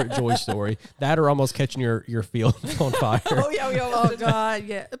my favorite Joy story. That or almost catching your field on fire. Oh yeah, we all. Oh God,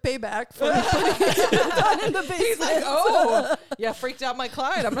 yeah, payback for putting it down in the basement. He's like, oh, yeah, freaked out my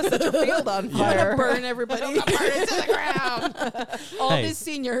client. I'm gonna set your field on I'm fire. gonna burn everybody. Burn it to the ground. All Hey. these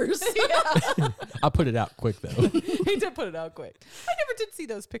seniors. I put it out quick though. He did put it out quick. I never did see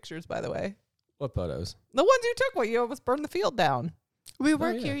those pictures, by the way. What photos? The ones you took, where you almost burned the field down. We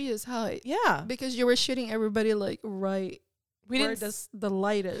were yeah. curious how it, Yeah, because you were shooting everybody like right we where didn't. the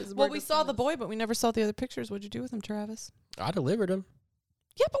light is. Well, where we the saw sun the is. boy, but we never saw the other pictures. What'd you do with him, Travis? I delivered them.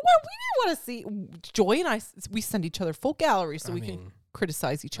 Yeah, but we didn't want to see. Joy and I, we send each other full galleries so we can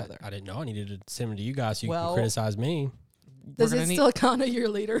criticize each other. I didn't know I needed to send them to you guys so you Well- can criticize me. Does We're it gonna still count a year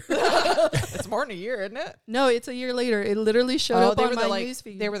later? It's more than a year, isn't it? No, it's a year later. It literally showed up they on were my the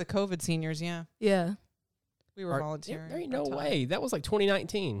newsfeed. they were the COVID seniors. Yeah, yeah. We were volunteering. There ain't no way. That was like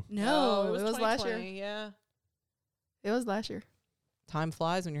 2019. No, it was last year. Yeah. It was last year. Time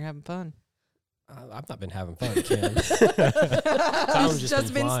flies when you're having fun. I've not been having fun, Kim. He's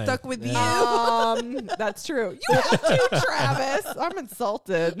just been flying. stuck with you. That's true. You have to, Travis. I'm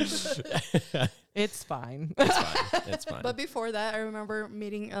insulted. It's fine. It's fine. But before that, I remember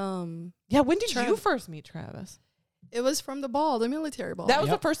meeting. Yeah, when did you Trav- first meet Travis? It was from the ball, the military ball. That was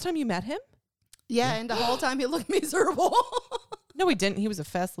Yep. the first time you met him? yeah, and the whole time he looked miserable. No, he didn't. He was a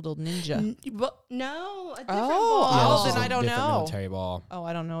fast little ninja. No, a different Oh, ball. Yeah, oh, this then is I a don't different know. Military ball. Oh,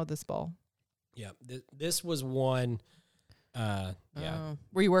 I don't know this ball. Yeah, this was one. Yeah,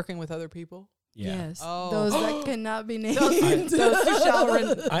 Were you working with other people? yeah. Yes. Oh. Those that cannot be named. Those who shall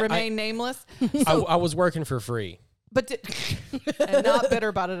I- remain nameless. I was working for free. But and not bitter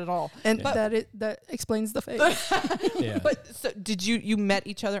about it at all. and that explains the face. Yeah. But so did you met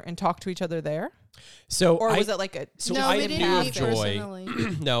each other and talked to each other there? So Or was it like a So no, I we knew didn't of meet Joy.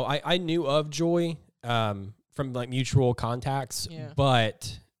 personally. No, I knew of Joy from like mutual contacts, Yeah.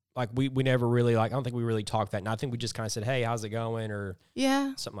 but like we never really I don't think we really talked that. And I think we just kind of said, "Hey, how's it going?" or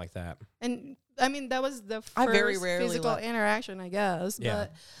Yeah, something like that. and I mean that was the first I very rarely physical let- interaction, I guess. Yeah.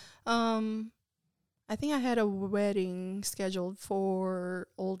 But I think I had a wedding scheduled for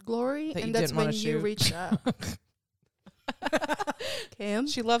Old Glory, That you and that's didn't wanna when you shoot. reached out. Kim,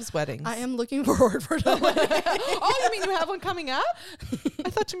 She loves weddings. I am looking forward for the wedding. Oh, you mean you have one coming up? I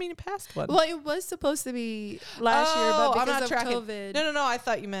thought you mean a past one. Well, it was supposed to be last year, Oh, but I'm because not of tracking. COVID. No. I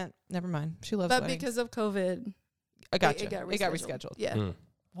thought you meant. Never mind. She loves But weddings. because of COVID, I got you. it got rescheduled. Yeah. Mm.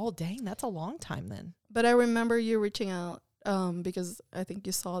 Oh, dang, that's a long time then. But I remember you reaching out because I think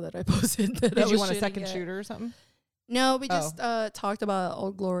you saw that I posted that I Did you was want a shooting second at- shooter or something? No, we just talked about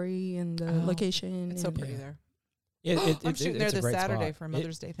Old Glory and the Oh, location. It's so and- pretty there. Yeah, I'm shooting there it's a this great Saturday spot. for a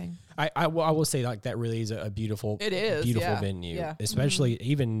Mother's Day thing. I will say like that really is a beautiful, It is, beautiful yeah. venue. Yeah. Especially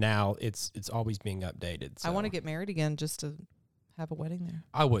even now, it's always being updated. I want to so. get married again just to have a wedding there.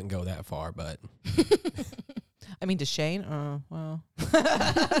 I wouldn't go that far, but I mean, to Shane? Oh, well.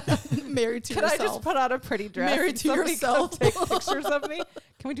 Married to Can I yourself. just put on a pretty dress? Married and to somebody come yourself. Take pictures of me.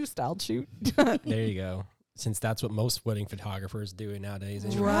 Can we do styled shoot? there you go. Since that's what most wedding photographers do nowadays.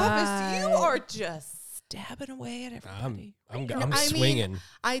 Anyway. Travis, you Right. are just stabbing away at everybody. I'm I mean, swinging.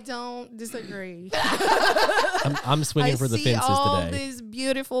 I don't disagree. I'm swinging I for the see fences all today. these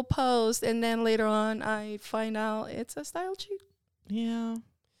beautiful posts, and then later on, I find out it's a style shoot. Yeah.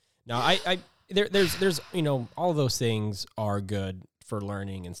 No, there's all of those things are good for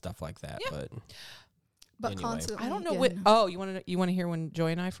learning and stuff like that. Yeah. But Anyway. constantly, I don't know yeah, what. no. Oh, you want to hear when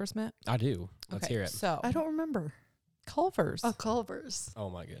Joy and I first met? I do. Let's hear it. So I don't remember. Culver's. Oh, Culver's. Oh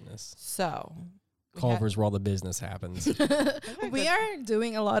my goodness. So we Culver's where all the business happens. We are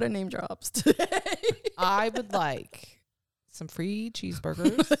doing a lot of name drops today. I would like some free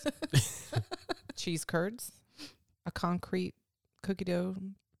cheeseburgers, cheese curds, a concrete cookie dough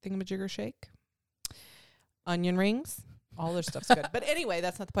thingamajigger shake, onion rings. All their stuff's good. But anyway,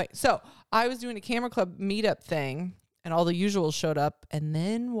 that's not the point. So I was doing a camera club meetup thing, and all the usuals showed up, and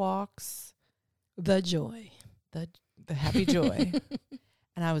then walks The Joy. the happy Joy.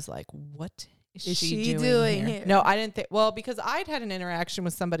 And I was like, what is she doing here? here? No, I didn't think. Well, because I'd had an interaction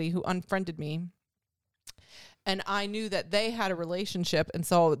with somebody who unfriended me. And I knew that they had a relationship. And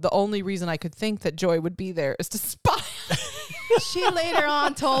so the only reason I could think that Joy would be there is to spy. She later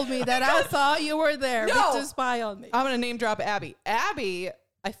on told me that I thought you were there No. to spy on me. I'm going to name drop Abby. Abby,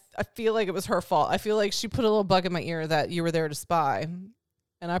 I feel like it was her fault. I feel like she put a little bug in my ear that you were there to spy.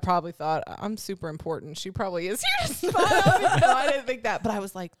 And I probably thought, I'm super important. She probably is here to spy on me. No, I didn't think that. But I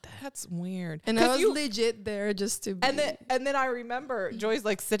was like, that's weird. And I 'Cause was legit there just to be. And then I remember Joy's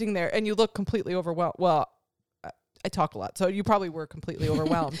like sitting there, and you look completely overwhelmed. Well, I talk a lot, so you probably were completely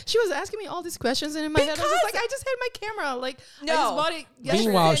overwhelmed. she was asking me all these questions, and in my head, I was just like, I just had my camera. Like, I No. just bought it yesterday.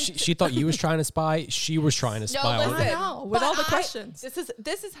 Meanwhile, she thought you was trying to spy. She was trying to spy on listen. her. I know, with But all the questions.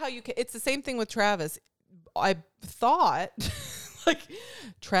 This is how you can. It's the same thing with Travis. I thought like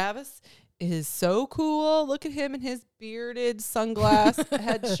Travis is so cool. Look at him in his bearded sunglass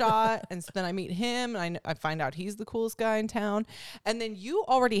headshot. And so then I meet him, and I find out he's the coolest guy in town. And then you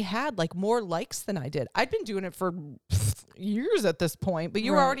already had like more likes than I did. I'd been doing it for years at this point, but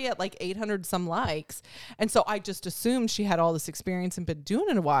you were Right. already at like 800 some likes. And so I just assumed she had all this experience and been doing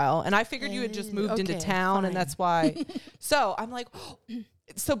it a while. And I figured you had just moved into Okay, town, fine. and that's why. So I'm like,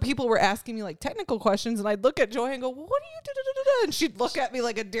 so people were asking me like technical questions, and I'd look at Joy and go, well, what do you do? And she'd look at me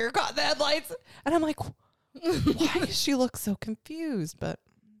like a deer caught in the headlights. And I'm like, why does she look so confused? But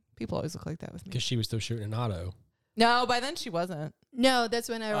people always look like that with me. Because she was still shooting an auto. No, by then she wasn't. No, that's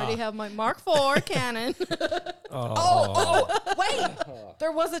when I already have my Mark IV Canon. Wait.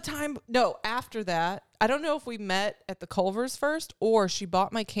 There was a time. No, after that. I don't know if we met at the Culvers first or she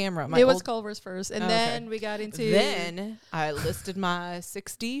bought my camera. It was Culver's first. And then we got into... Then I listed my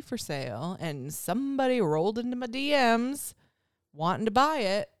 6D for sale and somebody rolled into my DMs wanting to buy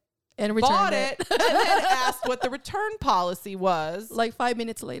it. And bought returned it. And then asked what the return policy was. Like 5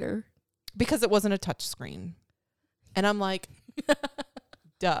 minutes later. Because it wasn't a touch screen. And I'm like...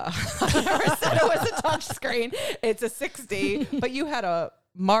 Duh. I never said it was a touch screen. It's a 6D, but you had a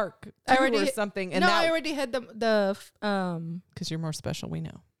Mark II or something. And I already had the because you're more special, we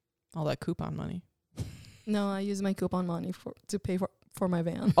know. All that coupon money. No, I use my coupon money to pay for my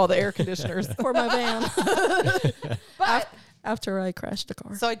van. All the air conditioners. For my van. But after I crashed the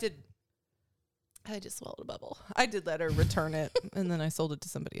car. So I just swallowed a bubble. I did let her return it, and then I sold it to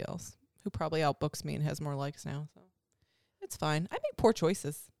somebody else who probably outbooks me and has more likes now. So it's fine. I make poor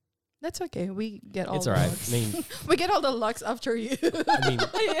choices. That's okay. We get all. It's the all right. looks. I mean, we get all the lucks after you. I mean,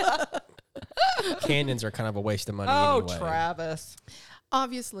 Yeah. Canyons are kind of a waste of money Oh, anyway. Travis.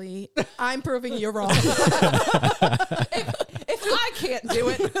 Obviously, I'm proving you wrong. If I can't do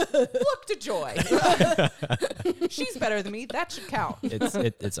it, look to Joy. She's better than me. That should count.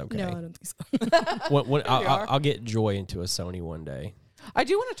 It's okay. No, I don't think so. I'll get Joy into a Sony one day. I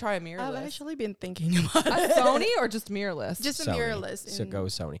do want to try a mirrorless. I've actually been thinking about a it. Sony or just mirrorless? Just a Sony. mirrorless. So go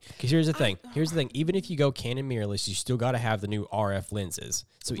Sony. Because here's the thing. Even if you go Canon mirrorless, you still got to have the new RF lenses.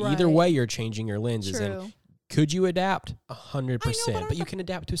 So either Right. way, you're changing your lenses. True. And could you adapt? 100%. but But you can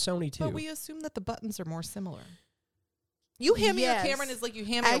adapt to a Sony too. But we assume that the buttons are more similar. You hand me your Yes. camera and it's like you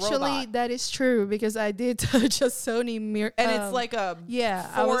hand me a Actually, robot. that is true because I did touch a Sony mirror. And it's like a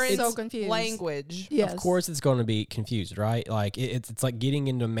I was foreign so confused. language. Yes. Of course, it's going to be confused, right? Like it's like getting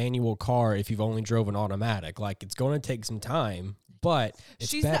into a manual car if you've only drove an automatic. Like it's going to take some time, but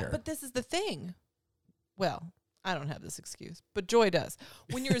it's better. But this is the thing. Well, I don't have this excuse, but Joy does.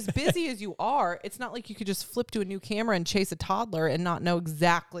 When you're as busy as you are, it's not like you could just flip to a new camera and chase a toddler and not know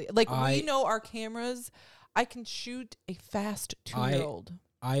exactly. Like we know our cameras. I can shoot a fast 2-year-old.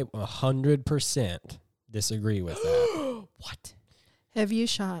 I 100% disagree with that. What? Have you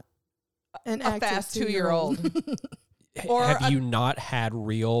shot an A active fast 2-year-old? Or Have you not had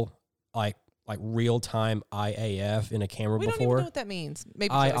real like real time IAF in a camera We don't before? even know what that means.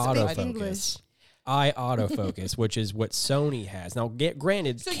 Maybe I Joy said I do. English. autofocus, which is what Sony has. Now,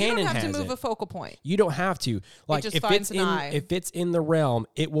 granted, So Canon you don't have has to move it. a focal point. You don't have to. Like just if finds it's an in eye. if it's in the realm,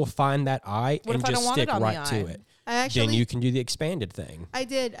 it will find that eye What and if I just don't want stick it on the right to eye? it. I actually, Then you can do the expanded thing. I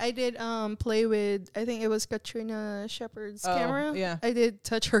did play with, I think it was Katrina Shepard's camera. yeah. I did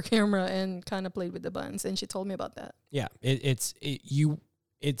touch her camera and kind of played with the buttons, and she told me about that. Yeah,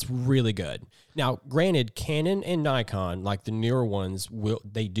 it's really good. Now, granted, Canon and Nikon, like the newer ones,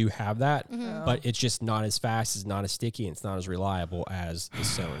 they do have that, but it's just not as fast, it's not as sticky, and it's not as reliable as the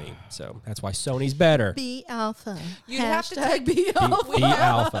Sony. So that's why Sony's better. Be alpha. You'd have to Hashtag be Be, alpha. be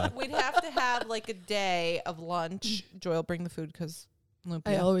alpha. We'd have to have like a day of lunch. Joy will bring the food because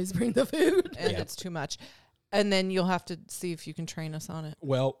I always bring the food. and Yeah. it's too much. And then you'll have to see if you can train us on it.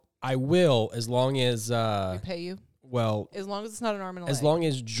 Well, I will as long as We pay you as long as it's not an arm and a leg. as long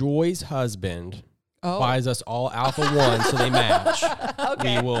as Joy's husband Oh. buys us all Alpha 1 so they match.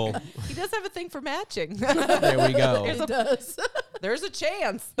 Okay. We will. He does have a thing for matching. There we go. It does. There's a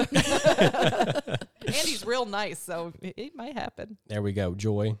chance. And he's real nice, so it might happen. There we go.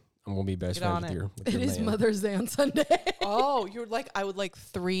 Joy, I'm gonna be best Get on friends it. with It your is man. Mother's Day on Sunday. Oh, you're like, I would like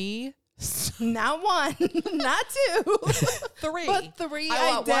 3. Not one, not two, 3. but three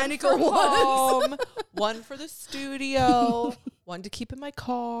I want identical one for ones. home, one for the studio, one to keep in my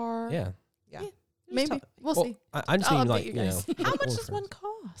car. Yeah. Yeah. Maybe we'll Well, see. I just I'll mean update like you you know. guys. How much we'll does for- one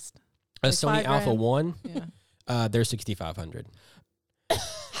cost? A Like Sony $5 Alpha grand. 1? Yeah. They're $6,500.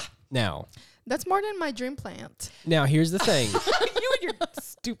 Now, That's more than my dream plant. here's the thing. You and your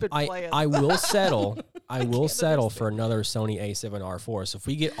stupid plans. I will settle. I will settle for another Sony A7R4. So if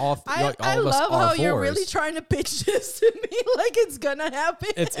we get all I of us love R4s, how you're really trying to pitch this to me like it's gonna happen.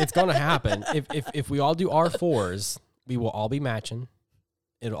 it's gonna happen. If we all do R4s, we will all be matching.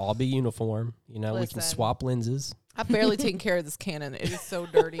 It'll all be uniform. You know, we can Listen. swap lenses. I've barely taken care of this Canon. It is so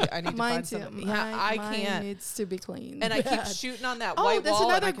dirty. I need to Mine find too. something. Yeah, I Mine can't. needs to be clean. And I keep Bad. shooting on that Oh, white that's wall.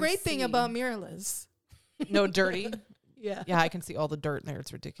 and I another can great thing see- about mirrorless. no dirty. Yeah. Yeah, I can see all the dirt in there.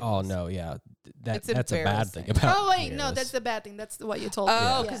 It's ridiculous. Oh no, yeah, It's that's a bad thing embarrassing. about. Oh wait, no, mirrorless. that's the bad thing. That's what you told me.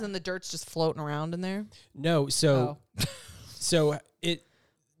 Oh, Yeah. because then the dirt's just floating around in there. No, so Oh. so it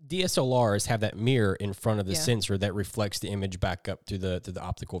DSLRs have that mirror in front of the sensor that reflects the image back up to the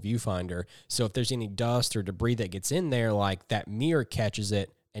optical viewfinder. So if there's any dust or debris that gets in there, like that mirror catches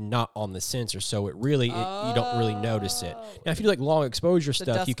it and not on the sensor. So it really, you don't really notice it. Now, if you do like long exposure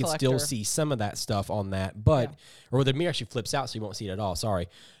stuff, you can still see some of that stuff on that, but, or the mirror actually flips out so you won't see it at all. Sorry.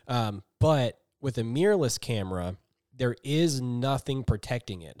 But with a mirrorless camera, there is nothing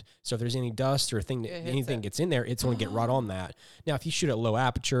protecting it. So if there's any dust or anything gets in there, it's going to get right on that. Now, if you shoot at low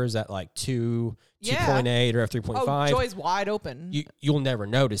apertures at like 2.8 or f3.5, oh, Joy's wide open. You'll never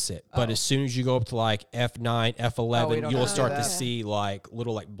notice it. But as soon as you go up to like f9, f11, you'll start to see like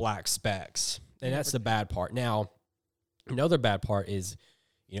little like black specks. And that's the bad part. Now, another bad part is,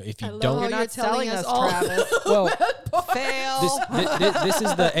 you know, if you don't, you're not telling us all. Travis. Well, fail. This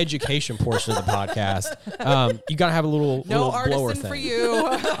is the education portion of the podcast. You got to have a little blower thing for you.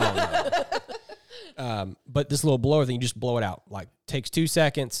 Oh, no. But this little blower thing, you just blow it out. Like takes 2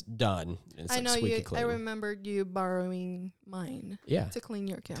 seconds, done. It's I like know squeaky you. clean. I remember you borrowing mine. Yeah. To clean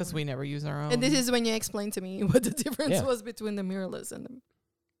your camera. Because we never use our own. And this is when you explained to me what the difference was between the mirrorless and the.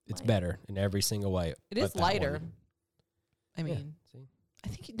 It's better in every single way. It is lighter. One. I mean, I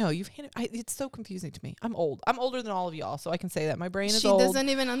think you've handed. It's so confusing to me. I'm old. I'm older than all of y'all, so I can say that my brain is old. She doesn't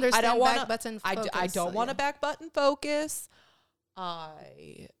even understand back button focus. I don't want a back button focus.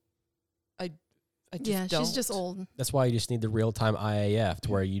 I just don't. She's just old. That's why you just need the real-time IAF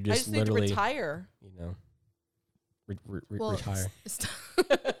to where you just literally need to retire. You know, retire.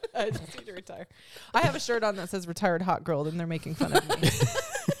 I just need to retire. I have a shirt on that says "Retired Hot Girl," and they're making fun of me.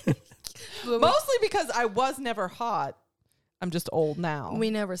 Mostly because I was never hot. I'm just old now.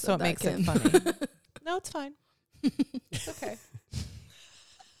 We never said that, makes Kim. it funny. No, it's fine. It's okay.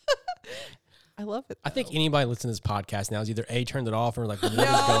 I love it. I think anybody listening to this podcast now is either A, turned it off, or like, what is going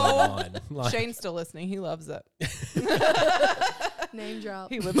on? Like, Shane's still listening. He loves it. Name drop.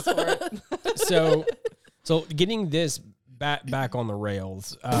 He lives for it. So getting this back on the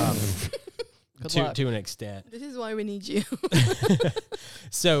rails to an extent. This is why we need you.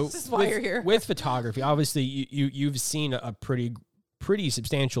 So this is why you're here. With photography, obviously you've seen a pretty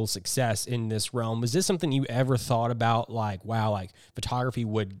substantial success in this realm. Was this something you ever thought about, like, wow, like photography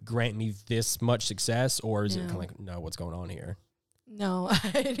would grant me this much success, or is it kind of like, no, what's going on here? No,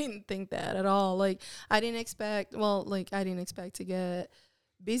 I didn't think that at all. Like, I didn't expect to get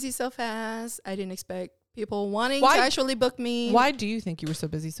busy so fast. I didn't expect people wanting to actually book me. Why do you think you were so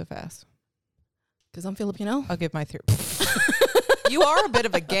busy so fast? Because I'm Filipino. I'll give my theory. You are a bit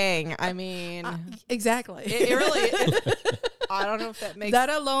of a gang. I mean, exactly. It really. I don't know if that makes that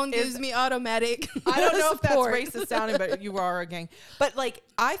alone gives me automatic. I don't know if that's racist sounding, but you are a gang. But like,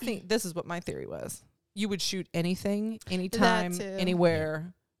 I think this is what my theory was. You would shoot anything, anytime,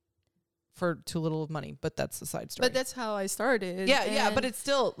 anywhere, for too little of money. But that's a side story. But that's how I started. Yeah. But it's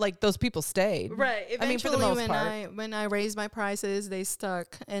still like those people stayed, right? Eventually, I mean, for the most part, when I raised my prices, they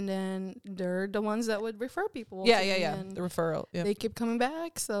stuck, and then they're the ones that would refer people. Yeah. The referral. Yep. They keep coming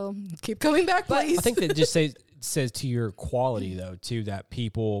back, so keep coming back, please. I think that just says to your quality though, too, that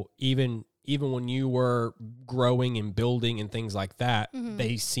people even when you were growing and building and things like that,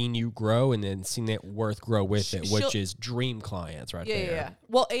 they seen you grow and then seen that worth grow with it, which is dream clients right there. Yeah.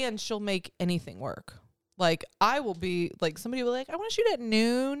 Well, and she'll make anything work. Like, I will be like, somebody will be like, I want to shoot at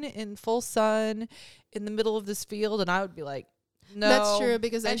noon in full sun in the middle of this field, and I would be like, no. That's true,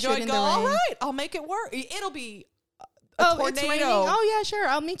 because I shoot in the rain. All right, I'll make it work. It'll be a tornado. It's raining. Oh yeah, sure,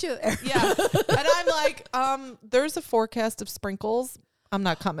 I'll meet you there. Yeah. And I'm like, there's a forecast of sprinkles. I'm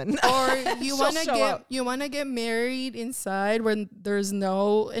not coming. Or you wanna get married inside when there's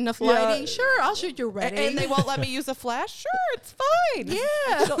no enough lighting. Sure, I'll shoot your wedding. And they won't let me use a flash. Sure, it's fine.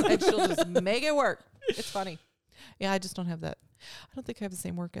 Yeah. And she'll just make it work. It's funny. Yeah, I just don't have that. I don't think I have the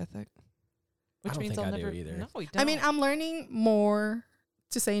same work ethic. Which means I'll never do either. No, we don't. I mean, I'm learning more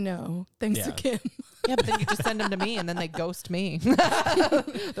to say no, thanks to Kim. Yeah, but then you just send them to me and then they ghost me.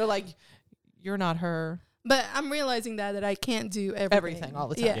 They're like, you're not her. But I'm realizing that I can't do everything all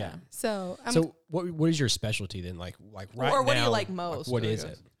the time. Yeah. So what is your specialty then? Like right now, or what do you like most? What is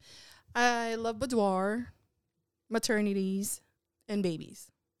it? I love boudoir, maternities, and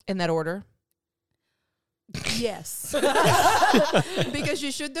babies. In that order? Yes. Because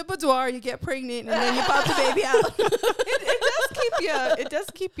you shoot the boudoir, you get pregnant, and then you pop the baby out. It does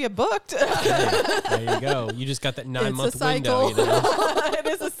keep you booked. There you go. You just got that 9-month window. You know? It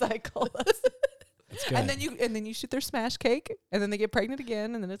is a cycle. And then you shoot their smash cake, and then they get pregnant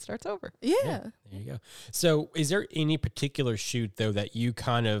again, and then it starts over. Yeah. There you go. So is there any particular shoot though that you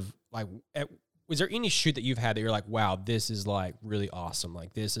kind of like? Was there any shoot that you've had that you're like, wow, this is like really awesome?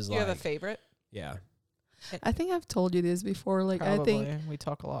 Like this is you have a favorite? Yeah. I think I've told you this before. Like, I think we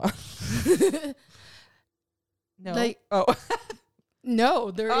talk a lot. No. Like,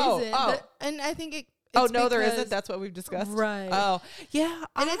 no, there isn't. And I think it's no, there isn't. That's what we've discussed. Right. Oh, yeah.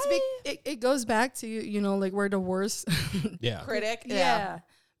 And it goes back to, you know, like we're the worst critic. Yeah.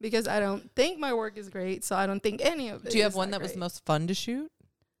 Because I don't think my work is great, so I don't think any of it. Do you have is one that was most fun to shoot?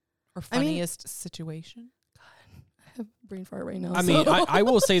 Or funniest situation? I have brain fart right now. I mean, I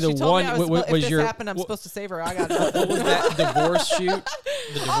will say the one if was this your. happened, I'm supposed to save her. I got What was that divorce shoot?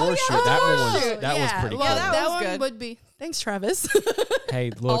 The divorce shoot. That was pretty well, cool. that was one good. would be. Thanks, Travis.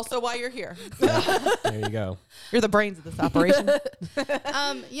 Hey, look. Also, while you're here, There you go. you're the brains of this operation.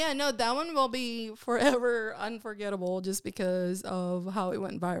 Yeah, no, that one will be forever unforgettable just because of how it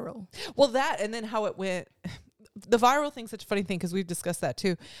went viral. Well, that and then how it went. The viral thing's such a funny thing because we've discussed that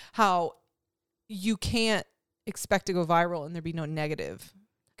too. How you can't expect to go viral and there be no negative.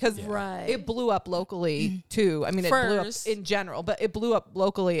 Because Right. it blew up locally too. I mean, it blew up in general, but it blew up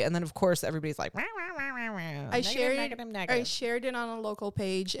locally, and then of course everybody's like, "Wah, wah, wah, wah, wah." I shared it on a local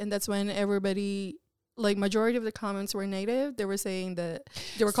page, and that's when everybody, like, majority of the comments were negative. They were saying that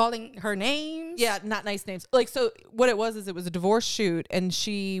they were calling her names. Yeah, not nice names. Like, so what it was is it was a divorce shoot, and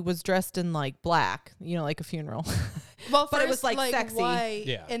she was dressed in like black, you know, like a funeral. Well, but first, it was like sexy. white,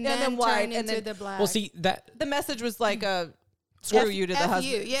 Yeah. and Yeah, then white, turned and into then- the black. Well, see that. The message was like a screw you to the F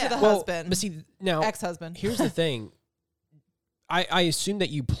husband, you, yeah. to the Well, husband, but see now. ex-husband. Here's the thing. I assume that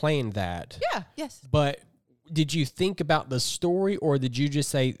you planned that. Yeah. Yes. But did you think about the story, or did you just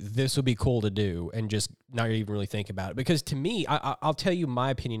say this would be cool to do and just not even really think about it? Because to me, I'll tell you my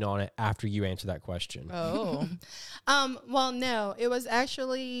opinion on it after you answer that question. Oh. Well, no, it was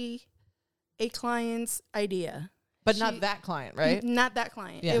actually a client's idea. But not that client, right? Not that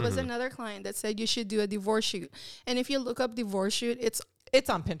client. Yeah. It was another client that said you should do a divorce shoot. And if you look up divorce shoot, it's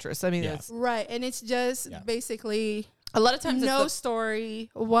on Pinterest. I mean, Yeah. it's right. And it's just basically a lot of times no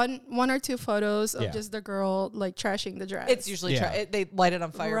story, one or two photos of Yeah. just the girl like trashing the dress. it's usually Yeah. they light it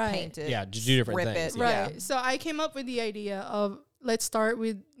on fire, Right. paint it. Yeah, just do different rip things. it. right. Yeah. So I came up with the idea of let's start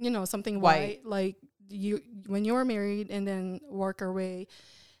with, you know, something White. white, like you when you were married, and then work our way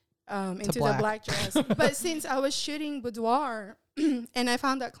into black. the black dress. But since I was shooting boudoir and I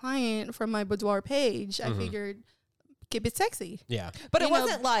found that client from my boudoir page, I figured keep it sexy. Yeah. But it You know,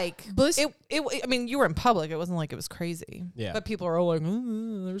 wasn't like boost- it. I mean, you were in public. It wasn't like it was crazy. Yeah. But people are all like,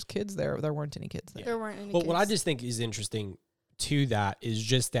 "There's kids there." There weren't any kids there. There weren't any But what I kids. just think is interesting to that is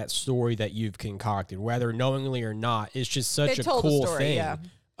just that story that you've concocted, whether knowingly or not. It's just such It a told a cool story, thing yeah.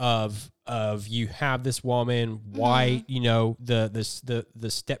 of you have this woman, white, you know, the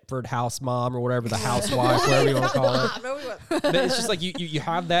Stepford house mom or whatever, the housewife, whatever you want to call it. But it's just like you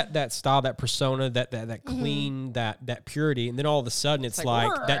have that style, that persona, that clean, that purity, and then all of a sudden it's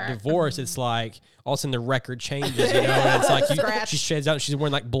like that divorce. It's like all of a sudden the record changes, you know, and it's like she sheds out, and she's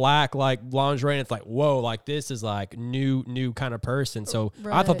wearing like black like lingerie, and it's like whoa, like this is like new kind of person. So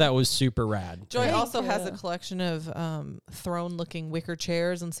I thought that was super rad. Joy Thank also has a you. collection of throne-looking wicker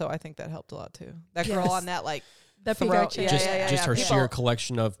chairs, and so I think that helped a lot too. That girl Yes. on that like The throw- peacock chair. Just her People- sheer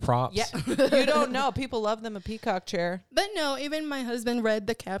collection of props. Yeah, you don't know. People love them a peacock chair. But no, even my husband read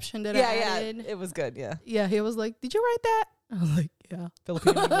the caption that I Yeah, added. it was good. Yeah, Yeah, he was like, "Did you write that?" I was like, "Yeah."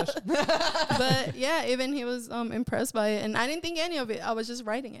 Filipino English. But yeah, even he was impressed by it, and I didn't think any of it. I was just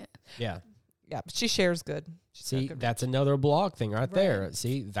writing it. Yeah. Yeah, but she shares good. She's got See, good that's another blog thing right there.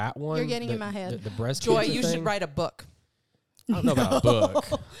 See, that one. You're getting in my head. The breast Joy, cancer you thing. should write a book. I don't know about a book.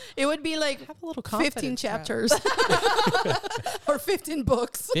 It would be like Have a little 15 confidence, Trap. chapters or 15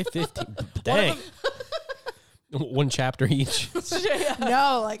 books. 15. Dang. One chapter each.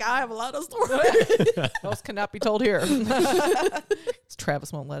 No, like I have a lot of stories. Those cannot be told here.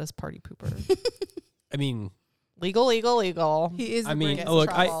 Travis won't let us party pooper. I mean, Legal. He is. I mean, the look,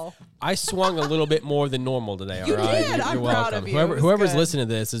 trouble. I swung a little bit more than normal today. All You right, did. I'm proud of you. It was Whoever's good. listening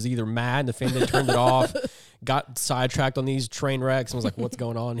to this is either mad, offended, turned it off, got sidetracked on these train wrecks, and was like, "What's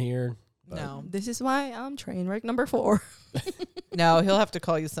going on here?" But No, This is why I'm train wreck number 4. no, he'll have to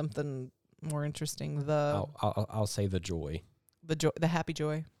call you something more interesting. I'll say the joy, The happy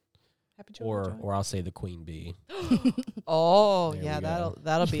joy. Happy joy. or I'll say the queen bee. Oh, There yeah, we go.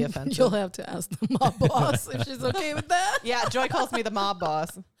 that'll be You'll offensive. have to ask the mob boss if she's okay with that. Yeah, Joy calls me the mob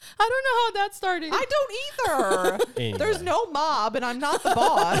boss. I don't know how that started. I don't either. Anyway. There's no mob, and I'm not the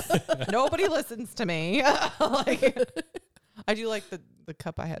boss. Nobody listens to me. Like, I do like the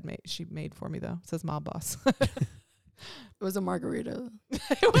cup I had made. She made for me though. It says mob boss. It was a margarita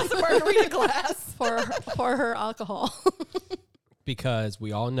It was a margarita glass. for her alcohol. because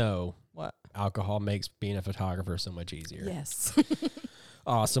we all know What? alcohol makes being a photographer so much easier. Yes.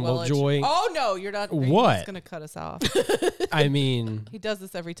 awesome. Well, Joy. Oh no, you're not. What? He's gonna cut us off. I mean, He does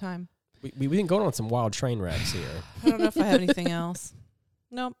this every time. we've been going on some wild train wrecks here. I don't know if I have anything else.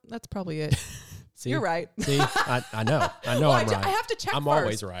 Nope, that's probably it. See? You're right. See, I know. Well, I'm I right. have to check I'm first.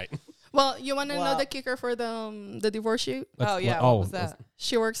 always right. Well, you want to know Well- the kicker for the divorce shoot? Oh yeah, what was that?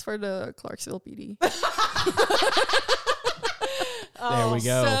 She works for the Clarksville PD. There we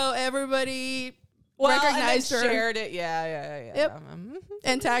go. So everybody Well, recognized and then her shared it. Yeah. Yep. Mhm.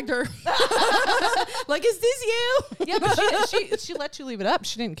 and tagged her. Like, is this you? Yeah, but she let you leave it up.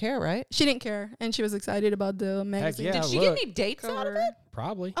 She didn't care, right? She didn't care, and she was excited about the magazine. yeah. Did she look. get any dates out of Cover. it?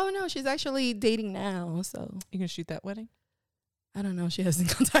 Probably. Oh no, she's actually dating now. So You gonna shoot that wedding? I don't know. She hasn't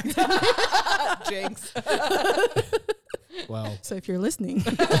contacted me. Jinx. Well, So if you're listening,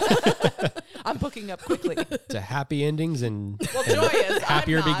 I'm booking up quickly. to happy endings and, Well, and Joy is. I'm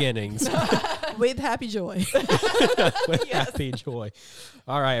happier not. beginnings. with happy joy. With Yes. happy joy.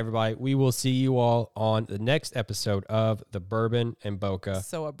 All right, everybody. We will see you all on the next episode of the Bourbon and Boca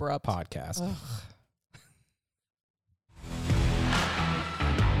So abrupt. podcast. Ugh.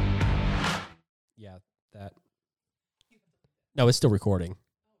 Yeah, that. No, it's still recording.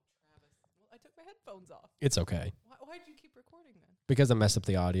 Well, I took my headphones off. It's okay Why did you keep recording then? because I messed up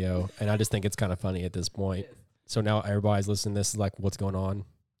the audio, and I just think it's kind of funny at this point. So now everybody's listening to this is like, what's going on?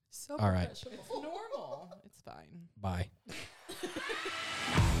 So All right. professional. It's normal. It's fine. Bye.